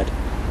is red.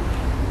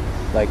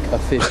 Like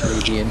officially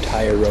the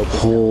entire rope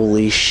is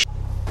Holy shit.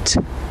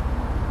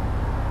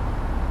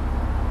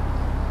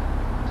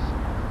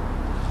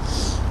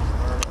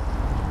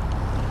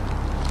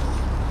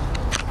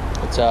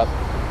 What's up?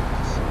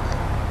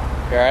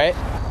 You alright?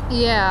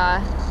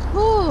 Yeah.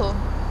 Whew.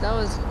 That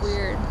was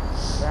weird.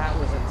 That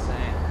was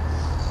insane.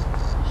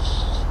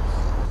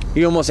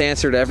 You almost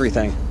answered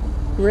everything.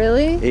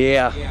 Really?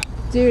 Yeah.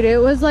 Dude, it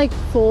was like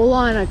full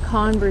on a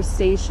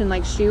conversation.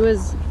 Like she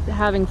was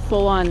having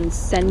full on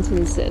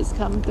sentences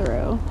come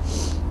through.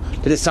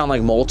 Did it sound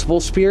like multiple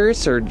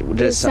spirits or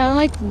did It sounded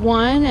like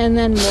one and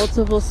then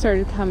multiple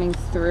started coming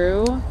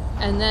through.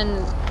 And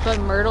then, but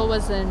Myrtle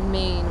was the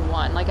main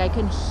one. Like I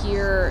could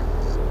hear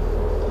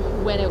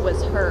when it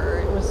was her.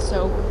 It was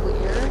so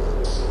clear.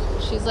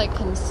 She's like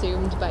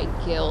consumed by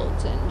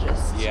guilt and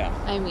just, Yeah.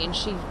 I mean,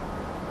 she,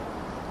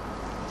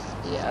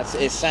 yeah.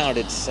 It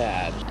sounded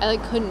sad. I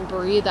like couldn't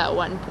breathe at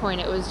one point.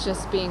 It was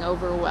just being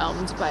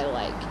overwhelmed by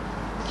like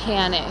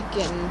panic,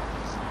 and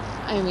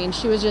I mean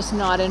she was just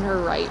not in her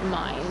right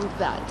mind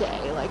that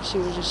day. Like she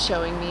was just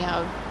showing me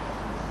how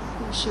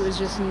she was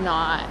just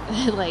not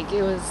like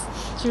she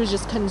was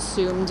just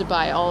consumed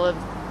by all of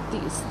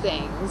these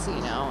things,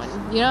 you know.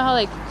 And you know how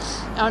like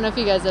I don't know if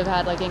you guys have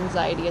had like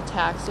anxiety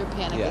attacks or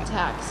panic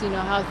attacks, you know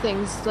how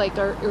things like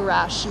are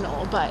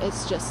irrational but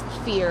it's just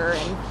fear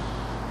and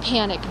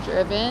panic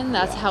driven.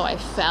 That's how I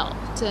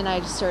felt, and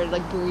I just started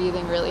like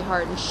breathing really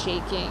hard and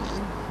shaking.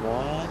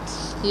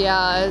 What?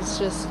 Yeah, it's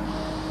just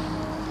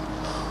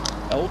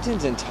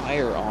Elton's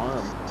entire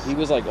arm. He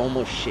was like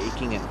almost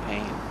shaking in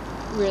pain.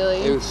 really.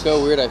 It was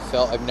so weird. I've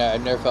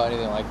never felt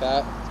anything like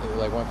that. It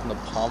like went from the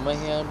palm of my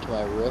hand to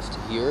my wrist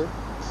here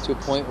to a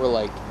point where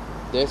like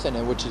this, and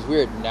then, which is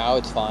weird. Now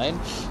it's fine.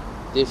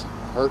 This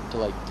hurt to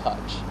like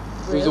touch.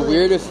 It was the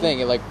weirdest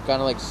thing. It like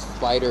kind of like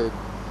spidered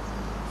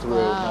through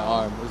my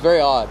arm. It was very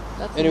odd.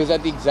 And it was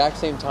at the exact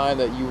same time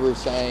that you were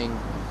saying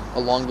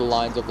along the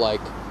lines of like,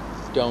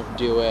 don't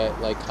do it,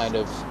 like kind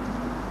of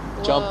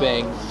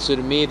jumping. So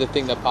to me, the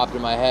thing that popped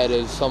in my head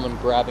is someone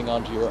grabbing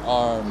onto your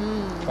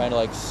arm, trying to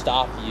like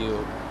stop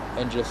you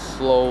and just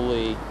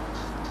slowly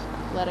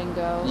letting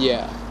go.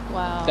 Yeah.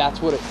 Wow.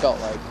 That's what it felt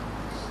like.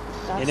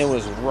 And it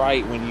was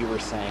right when you were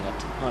saying a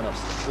ton of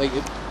stuff. Like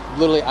it,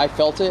 literally, I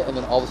felt it, and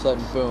then all of a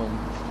sudden, boom,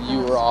 you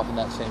were off in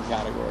that same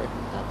category.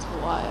 That's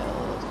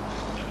wild.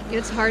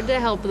 It's hard to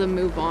help them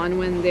move on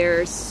when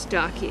they're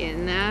stuck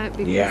in that,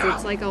 because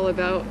it's like all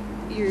about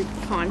your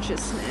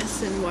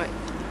consciousness and what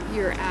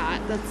you're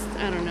at. That's,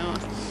 I don't know.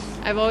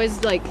 I've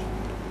always like,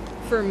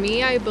 for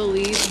me, I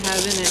believe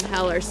heaven and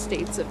hell are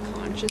states of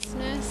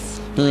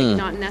consciousness. Like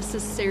not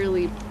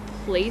necessarily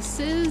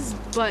places,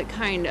 but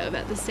kind of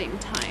at the same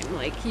time.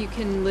 Like you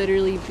can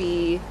literally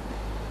be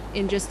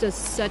in just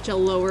such a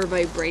lower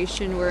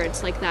vibration where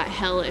it's like that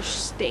hellish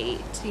state,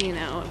 you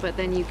know, but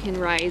then you can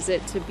rise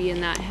it to be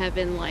in that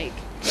heaven-like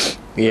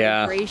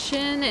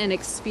vibration and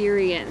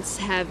experience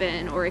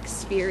heaven or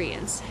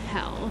experience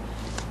hell,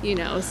 you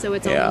know. So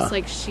it's almost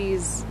like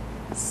she's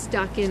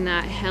stuck in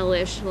that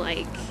hellish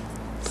like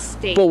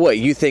state. But what,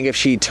 you think if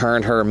she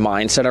turned her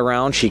mindset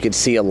around, she could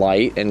see a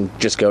light and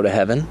just go to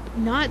heaven?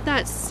 Not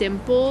that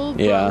simple,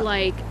 but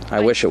like I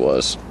wish it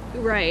was.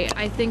 Right.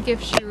 I think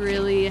if she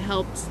really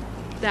helped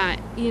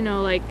that, you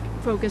know, like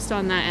focused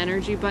on that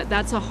energy, but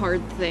that's a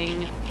hard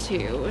thing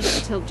too,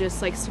 to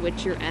just like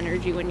switch your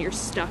energy when you're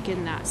stuck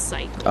in that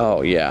cycle.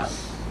 Oh yeah.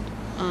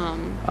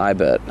 I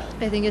bet.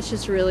 I think it's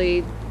just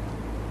really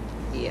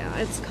Yeah,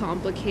 it's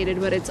complicated,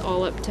 but it's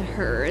all up to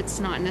her. It's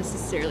not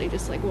necessarily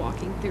just like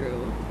walking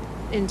through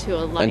into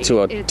a light. Into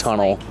a It's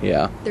tunnel, like,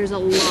 yeah. There's a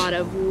lot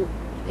of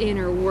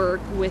inner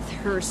work with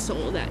her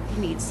soul that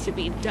needs to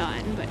be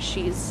done, but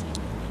she's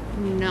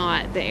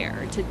not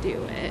there to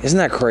do it. Isn't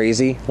that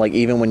crazy? Like,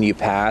 even when you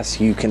pass,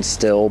 you can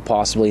still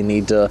possibly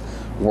need to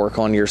work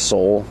on your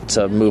soul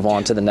to move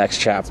on to the next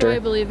chapter. That's why I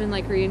believe in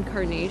like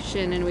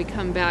reincarnation, and we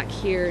come back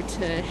here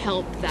to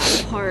help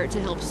that part,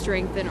 to help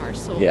strengthen our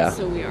souls, Yeah.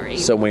 so we are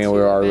able So when to we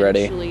are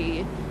ready.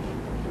 eventually,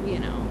 you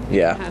know,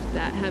 Yeah. have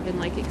that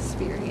heaven-like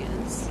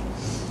experience.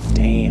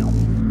 Damn.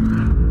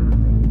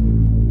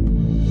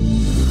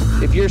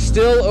 If you're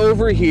still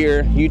over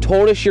here, you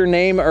told us your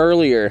name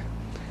earlier.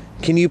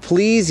 Can you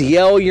please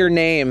yell your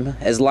name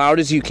as loud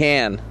as you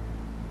can?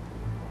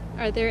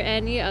 Are there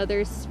any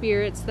other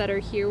spirits that are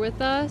here with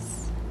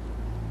us?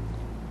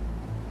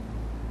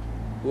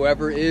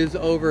 Whoever is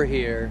over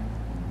here,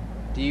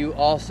 do you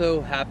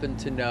also happen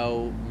to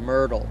know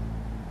Myrtle?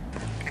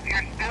 If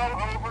you're still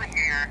over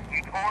here,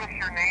 you told us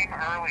your name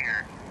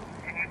earlier.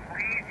 Can you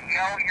please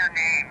yell your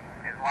name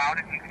as loud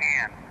as you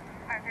can?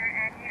 Are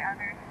there any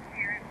other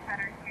spirits that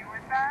are here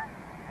with us?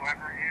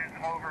 Whoever is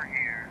over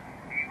here,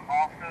 do you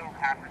also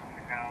happen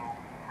to know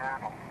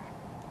Myrtle?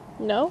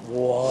 No.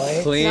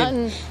 What?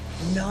 Clean.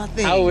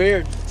 Nothing. How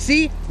weird.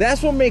 See,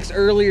 that's what makes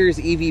earlier's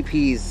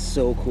EVPs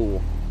so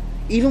cool.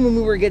 Even when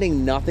we were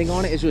getting nothing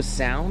on it, it was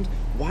sound.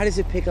 Why does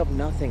it pick up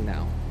nothing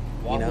now?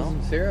 Waffles you know?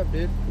 and syrup,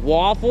 dude.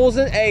 Waffles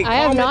and hey, I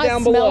have comment not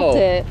down smelt below.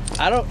 it.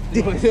 I don't.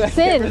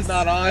 Since.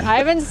 Not on. I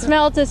haven't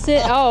smelt a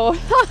sin. Oh.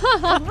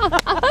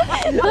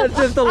 That's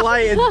just a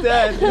light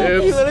instead.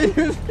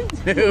 Oops.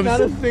 Not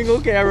a single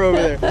camera over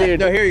there. Dude,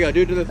 no, here you go.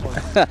 Do it to this one.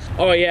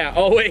 Oh yeah.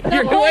 Oh wait.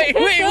 Wait.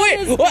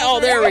 Oh,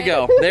 there we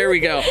go. There we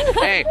go.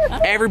 Hey,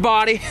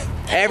 everybody,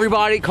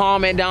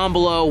 comment down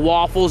below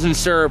waffles and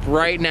syrup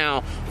right now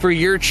for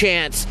your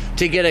chance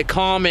to get a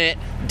comment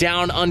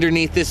down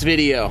underneath this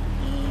video.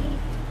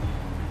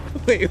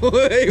 Wait, what?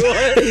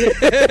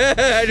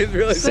 I just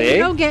realized. So you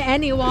don't get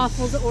any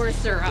waffles or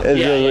syrup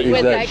Yeah,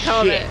 with that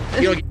comment.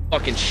 You don't get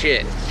fucking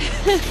shit.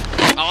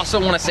 I also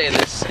want to say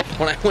this.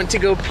 When I went to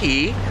go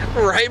pee,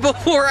 right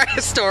before I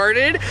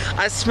started,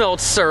 I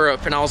smelled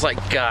syrup and I was like,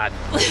 God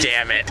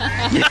damn it.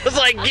 I was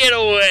like, get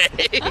away.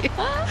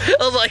 I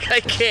was like,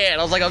 I can't.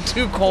 I was like, I'm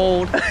too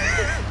cold.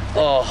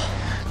 Oh.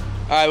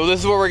 All right, well,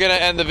 this is where we're gonna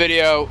end the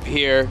video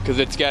here because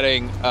it's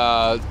getting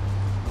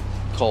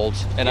cold,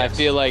 and I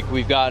feel like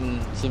we've gotten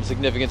some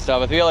significant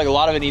stuff. I feel like a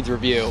lot of it needs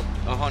review.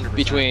 100%.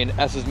 Between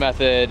S's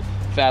method,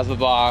 Phasma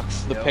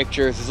box, the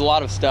pictures, there's a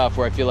lot of stuff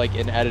where I feel like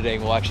in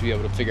editing we'll actually be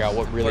able to figure out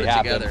what really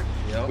happened.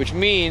 Which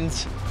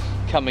means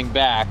coming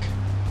back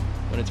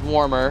when it's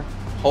warmer,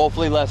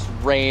 hopefully less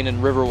rain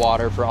and river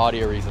water for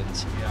audio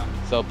reasons. Yeah.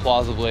 So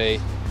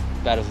plausibly,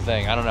 that is the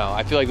thing. I don't know.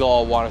 I feel like they'll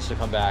all want us to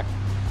come back.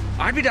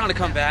 I'd be down to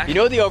come back. You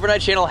know what the overnight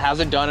channel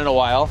hasn't done in a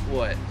while?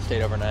 What?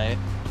 Stayed overnight.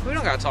 We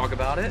don't gotta talk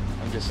about it.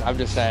 I'm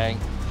just saying.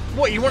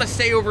 What, you wanna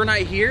stay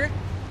overnight here?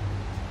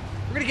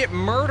 We're gonna get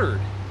murdered.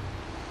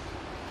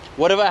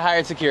 What if I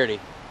hired security?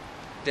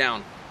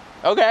 Down.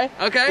 Okay.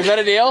 Okay. Is that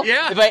a deal?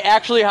 Yeah. If I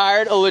actually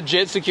hired a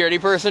legit security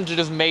person to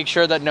just make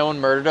sure that no one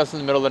murdered us in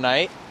the middle of the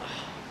night?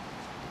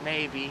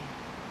 Maybe.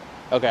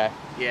 Okay.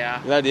 Yeah.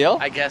 Is that a deal?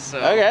 I guess so.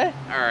 Okay.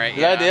 All right. Is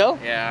that a deal?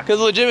 Yeah.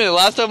 Because legitimately,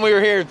 last time we were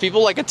here,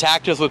 people like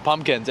attacked us with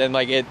pumpkins, and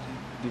like it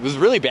was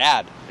really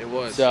bad. It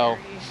was. So,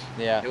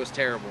 yeah. It was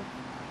terrible.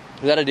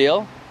 Is that a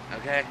deal?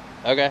 Okay.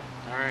 Okay.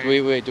 All right. Do we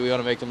want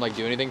to make them like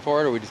do anything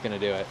for it, or are we just gonna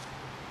do it?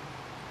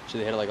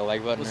 Should they hit like a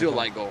like button? Let's or do a something?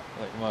 like goal.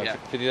 Like, what, Yeah.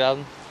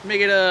 50,000?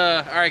 Make it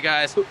all right,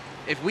 guys.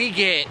 If we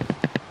get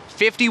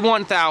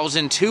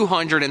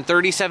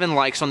 51,237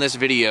 likes on this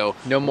video.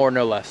 No more,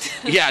 no less.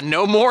 Yeah,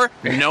 no more,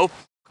 no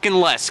fucking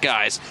less,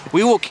 guys.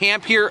 We will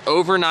camp here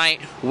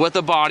overnight with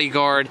a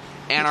bodyguard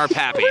and our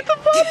pappy. With the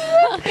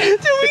bodyguard? Dude,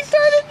 we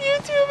started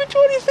YouTube in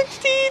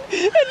 2016,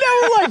 and now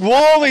we're like,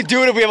 we'll only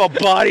do it if we have a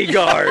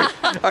bodyguard.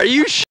 Are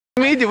you shitting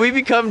me? Did we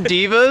become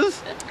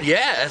divas?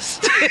 Yes.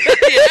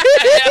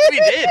 yeah, we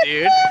did,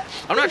 dude.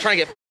 I'm not trying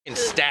to get fucking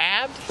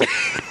stabbed.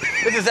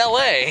 This is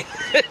LA.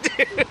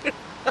 Dude.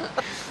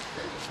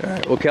 All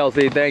right. Well,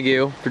 Kelsi, thank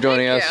you for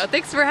joining us. Yeah,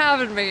 thanks for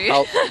having me.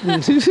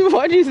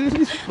 Why'd you?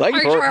 Thanks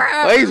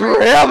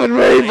for having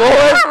me, boy.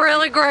 Had a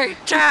really great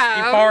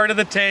time. Part of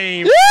the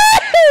team.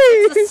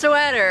 It's a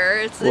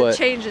sweater. What? It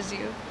changes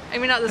you. I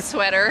mean, not the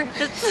sweater.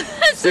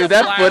 Dude,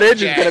 that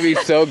footage is gonna be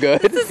so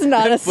good. This is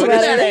not a Look at sweater.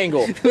 that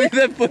angle. Look at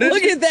that footage.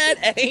 Look at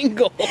that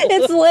angle.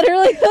 It's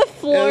literally the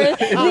floor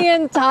the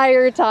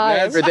entire time.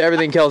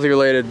 Everything Kelsi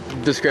related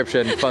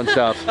description, fun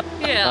stuff.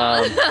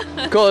 Yeah.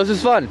 Cool. This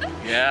is fun.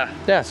 Yeah.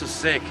 Yeah. This was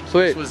sick.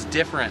 Sweet. This was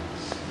different.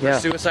 Yeah.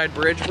 Suicide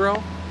Bridge,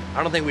 bro.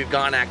 I don't think we've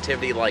gotten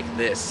activity like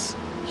this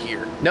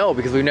here. No,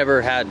 because we've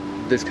never had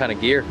this kind of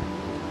gear,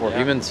 or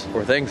humans,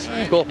 or things.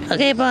 Cool.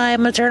 Okay, bye. I'm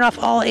gonna turn off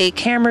all 8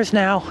 cameras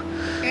now.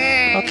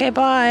 Okay,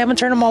 bye. I'm gonna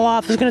turn them all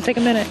off. It's gonna take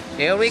a minute.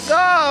 Here we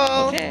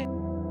go. Okay.